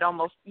you could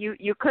almost,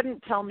 you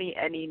couldn't tell me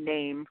any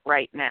name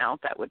right now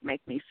that would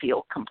make me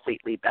feel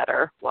completely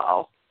better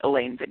while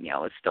Alain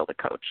Vigneault is still the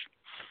coach.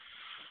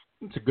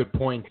 That's a good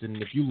point. And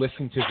if you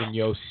listen to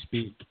Vigneault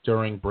speak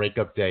during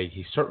breakup day,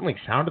 he certainly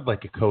sounded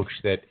like a coach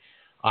that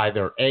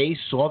either A,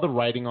 saw the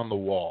writing on the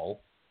wall,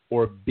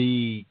 or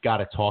B,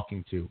 got a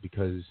talking to,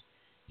 because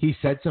he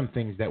said some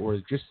things that were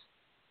just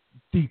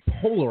the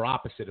polar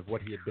opposite of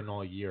what he had been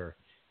all year,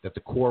 that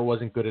the core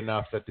wasn't good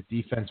enough, that the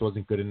defense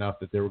wasn't good enough,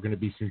 that there were going to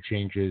be some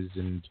changes,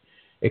 and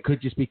it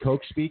could just be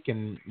coach speak,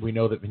 and we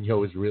know that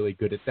Vigneault is really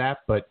good at that.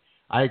 But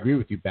I agree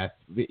with you, Beth.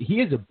 He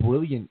has a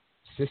brilliant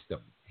system.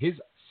 His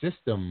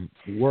system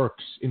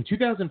works. In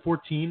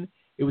 2014,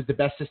 it was the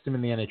best system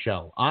in the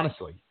NHL,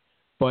 honestly.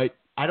 But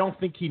I don't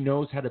think he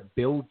knows how to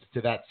build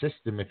to that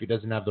system if he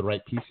doesn't have the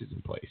right pieces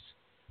in place.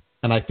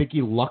 And I think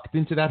he lucked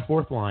into that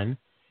fourth line.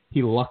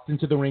 He lucked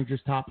into the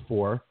Rangers' top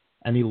four,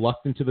 and he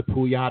lucked into the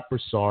Pouliot,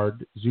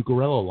 Brassard,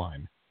 Zuccarello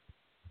line.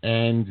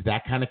 And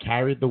that kind of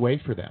carried the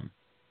way for them.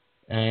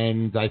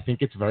 And I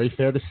think it's very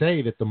fair to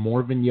say that the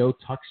more Vigneault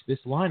touched this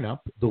lineup,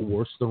 the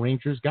worse the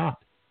Rangers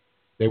got.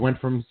 They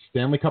went from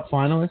Stanley Cup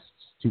finalists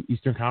to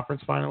Eastern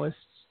Conference finalists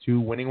to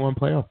winning one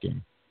playoff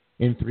game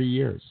in 3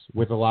 years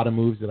with a lot of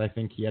moves that I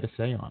think he had a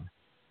say on.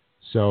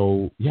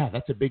 So, yeah,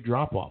 that's a big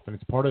drop-off. And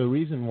it's part of the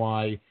reason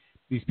why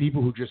these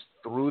people who just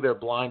threw their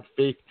blind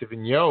faith to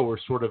Vigneault were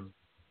sort of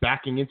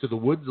backing into the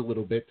woods a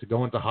little bit to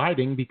go into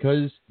hiding,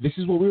 because this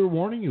is what we were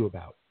warning you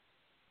about.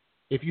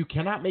 If you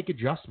cannot make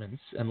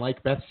adjustments, and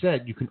like Beth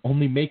said, you can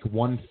only make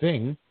one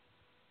thing,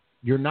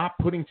 you're not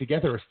putting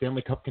together a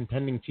Stanley Cup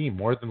contending team,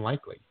 more than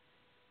likely.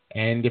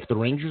 And if the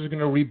Rangers are going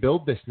to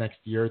rebuild this next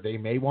year, they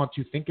may want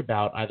to think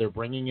about either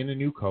bringing in a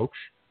new coach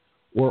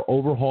or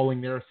overhauling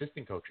their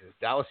assistant coaches.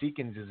 Dallas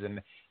Eakins is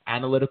an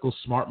analytical,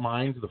 smart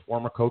mind, the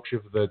former coach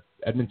of the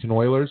Edmonton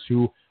Oilers,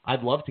 who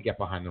I'd love to get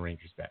behind the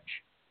Rangers bench.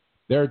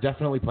 There are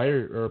definitely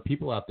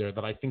people out there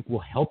that I think will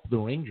help the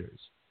Rangers,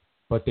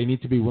 but they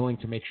need to be willing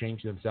to make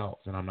change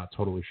themselves, and I'm not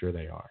totally sure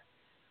they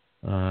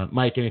are.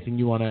 Mike, anything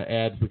you want to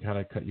add? We kind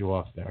of cut you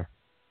off there.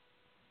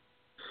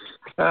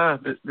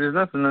 There's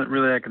nothing that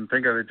really I can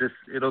think of.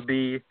 It'll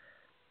be,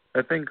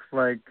 I think,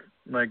 like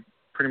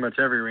pretty much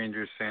every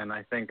Rangers fan,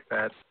 I think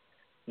that,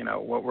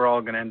 what we're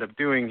all going to end up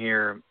doing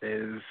here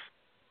is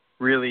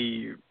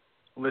really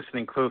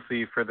listening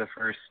closely for the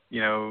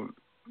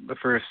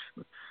first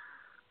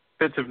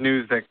bits of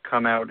news that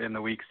come out in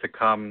the weeks to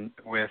come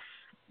with,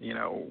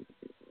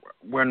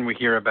 when we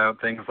hear about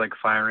things like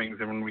firings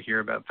and when we hear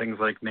about things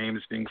like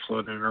names being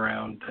floated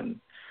around and,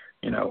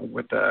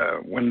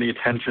 when the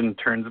attention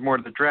turns more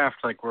to the draft,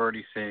 like we're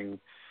already seeing,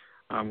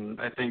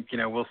 I think,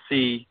 we'll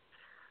see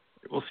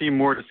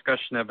more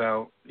discussion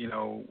about,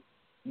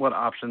 what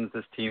options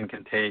this team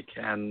can take.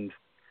 And,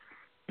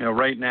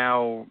 right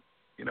now,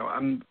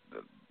 I'm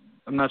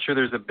not sure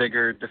there's a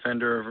bigger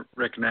defender of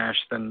Rick Nash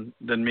than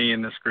me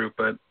in this group,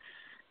 but,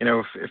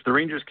 if the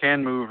Rangers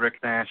can move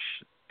Rick Nash,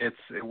 it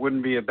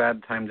wouldn't be a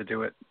bad time to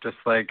do it. Just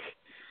like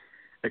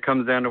it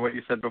comes down to what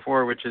you said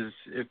before, which is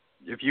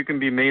if you can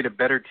be made a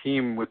better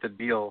team with a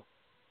deal,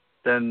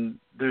 then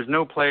there's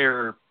no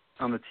player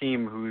on the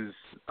team who's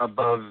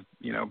above,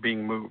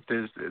 being moved.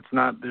 There's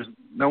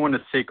no one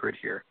is sacred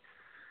here.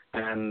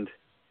 And,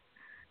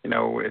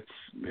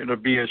 it'll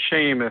be a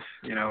shame if,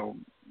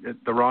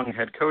 the wrong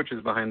head coach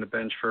is behind the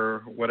bench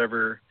for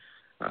whatever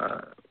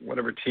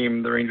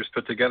team the Rangers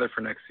put together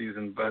for next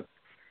season. But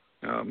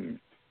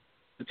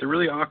it's a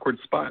really awkward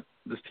spot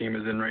this team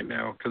is in right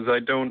now, because I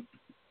don't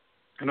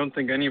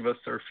think any of us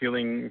are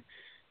feeling,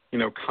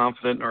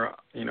 confident or,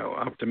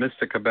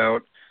 optimistic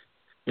about,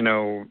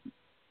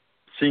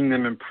 seeing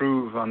them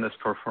improve on this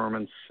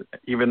performance,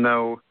 even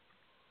though,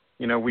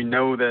 we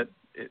know that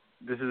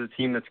this is a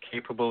team that's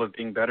capable of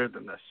being better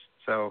than this.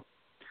 So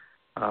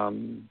I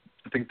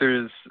think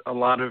there's a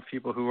lot of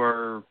people who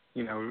are,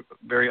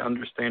 very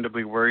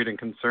understandably worried and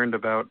concerned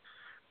about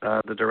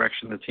the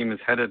direction the team is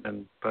headed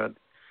in. But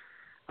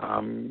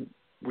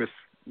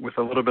with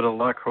a little bit of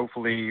luck,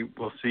 hopefully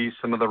we'll see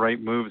some of the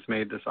right moves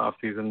made this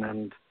offseason,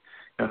 and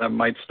that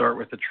might start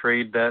with a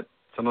trade that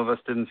some of us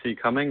didn't see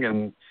coming,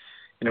 and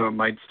it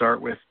might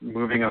start with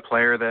moving a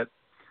player that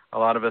a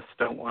lot of us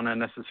don't want to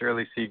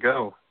necessarily see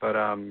go. But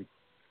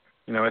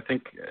I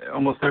think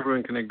almost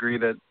everyone can agree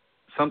that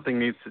something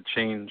needs to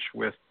change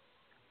with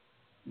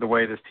the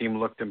way this team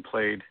looked and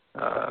played.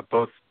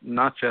 Both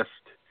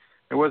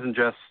it wasn't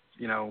just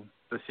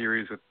the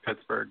series with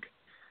Pittsburgh.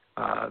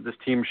 This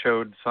team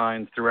showed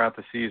signs throughout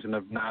the season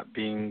of not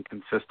being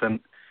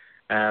consistent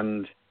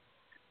and,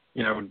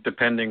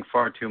 depending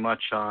far too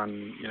much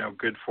on,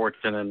 good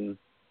fortune and,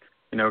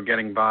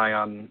 getting by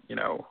on,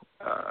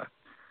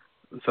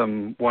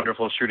 some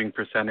wonderful shooting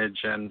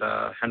percentage and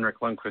Henrik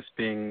Lundqvist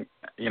being,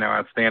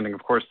 outstanding.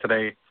 Of course,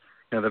 today,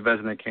 the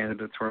Vezina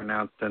candidates were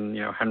announced, and,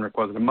 Henrik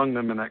wasn't among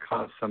them, and that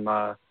caused some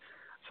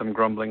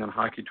grumbling on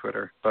hockey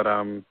Twitter. But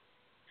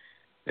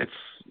it's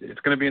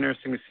going to be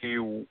interesting to see,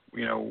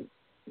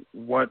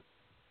 what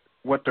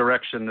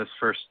direction this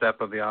first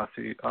step of the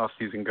off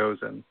season goes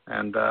in.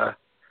 And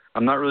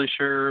I'm not really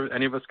sure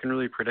any of us can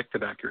really predict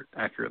it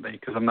accurately,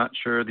 because I'm not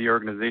sure the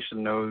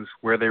organization knows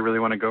where they really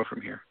want to go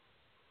from here.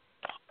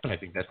 I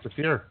think that's the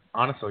fear,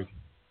 honestly.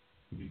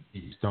 You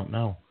just don't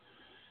know.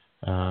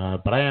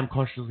 But I am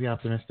cautiously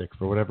optimistic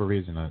for whatever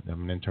reason.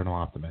 I'm an internal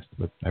optimist,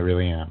 but I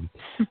really am.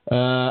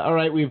 All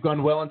right, we've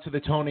gone well into the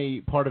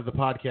Tony part of the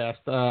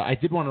podcast. I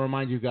did want to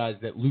remind you guys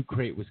that Loot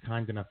Crate was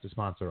kind enough to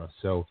sponsor us,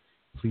 so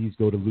please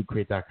go to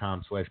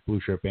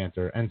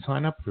lootcrate.com/BlueShirtBanter and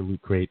sign up for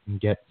Loot Crate and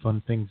get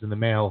fun things in the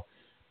mail.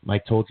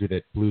 Mike told you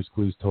that Blue's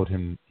Clues told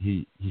him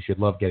he should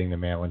love getting the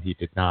mail, and he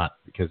did not,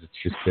 because it's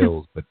just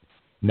bills. But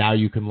now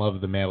you can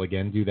love the mail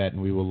again. Do that,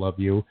 and we will love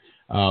you.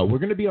 We're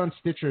going to be on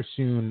Stitcher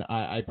soon.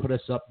 I put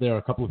us up there.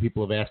 A couple of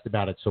people have asked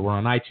about it. So we're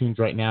on iTunes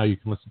right now. You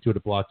can listen to it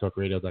at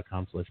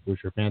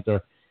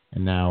blogtalkradio.com/BlueShirtBanter.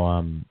 And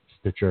now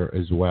Stitcher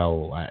as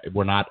well.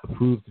 We're not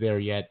approved there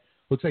yet.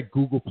 Looks like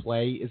Google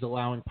Play is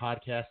allowing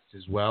podcasts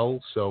as well.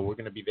 So we're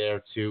going to be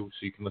there too.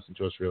 So you can listen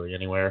to us really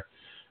anywhere.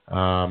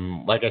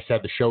 Like I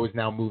said, the show is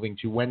now moving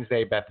to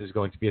Wednesday. Beth is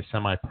going to be a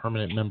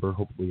semi-permanent member,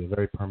 hopefully a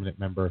very permanent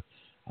member.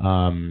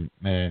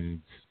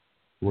 And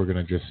we're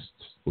going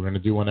to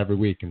do one every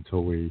week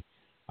until we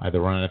either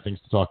run out of things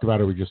to talk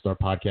about or we just start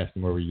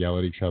podcasting where we yell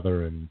at each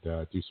other and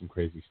do some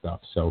crazy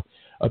stuff. So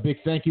a big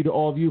thank you to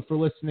all of you for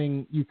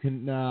listening. You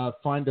can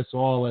find us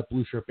all at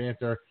Blue Shirt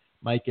Banter.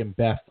 Mike and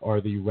Beth are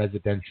the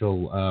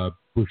residential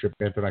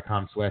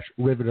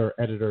BlueShirtBanter.com/Riveter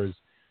editors,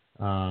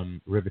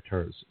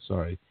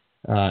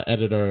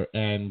 editor,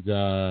 and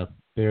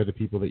they're the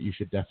people that you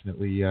should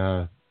definitely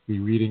be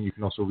reading. You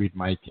can also read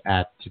Mike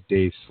at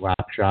Today's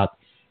Slapshot.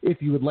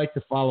 If you would like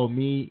to follow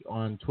me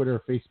on Twitter,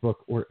 Facebook,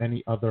 or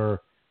any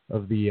other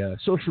of the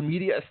social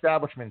media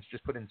establishments.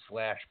 Just put in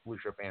 /Blue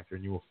Shirt Banter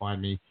and you will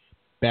find me.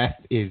 Beth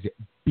is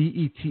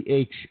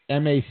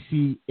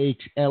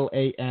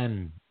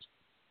BETHMACHLAN.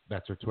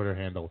 That's her Twitter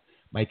handle.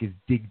 Mike is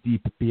Dig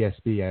Deep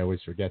BSB. I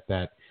always forget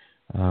that.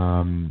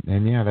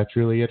 And yeah, that's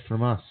really it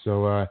from us.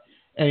 So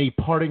any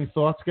parting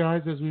thoughts,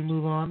 guys, as we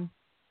move on?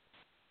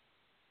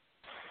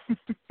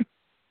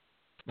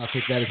 I'll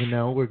take that as a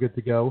no. We're good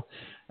to go.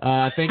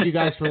 Thank you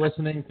guys for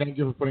listening. Thank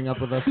you for putting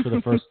up with us for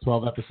the first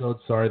 12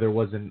 episodes. Sorry there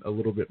wasn't a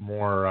little bit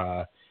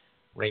more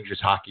Rangers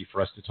hockey for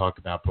us to talk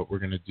about, but we're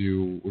going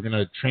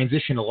to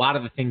transition a lot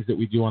of the things that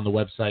we do on the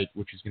website,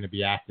 which is going to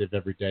be active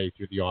every day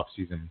through the off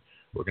season.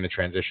 We're going to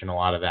transition a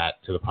lot of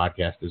that to the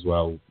podcast as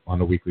well on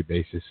a weekly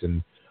basis,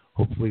 and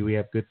hopefully we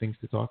have good things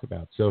to talk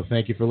about. So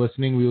thank you for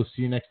listening. We will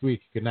see you next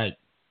week. Good night.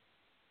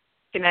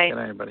 Good night. Good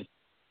night, everybody.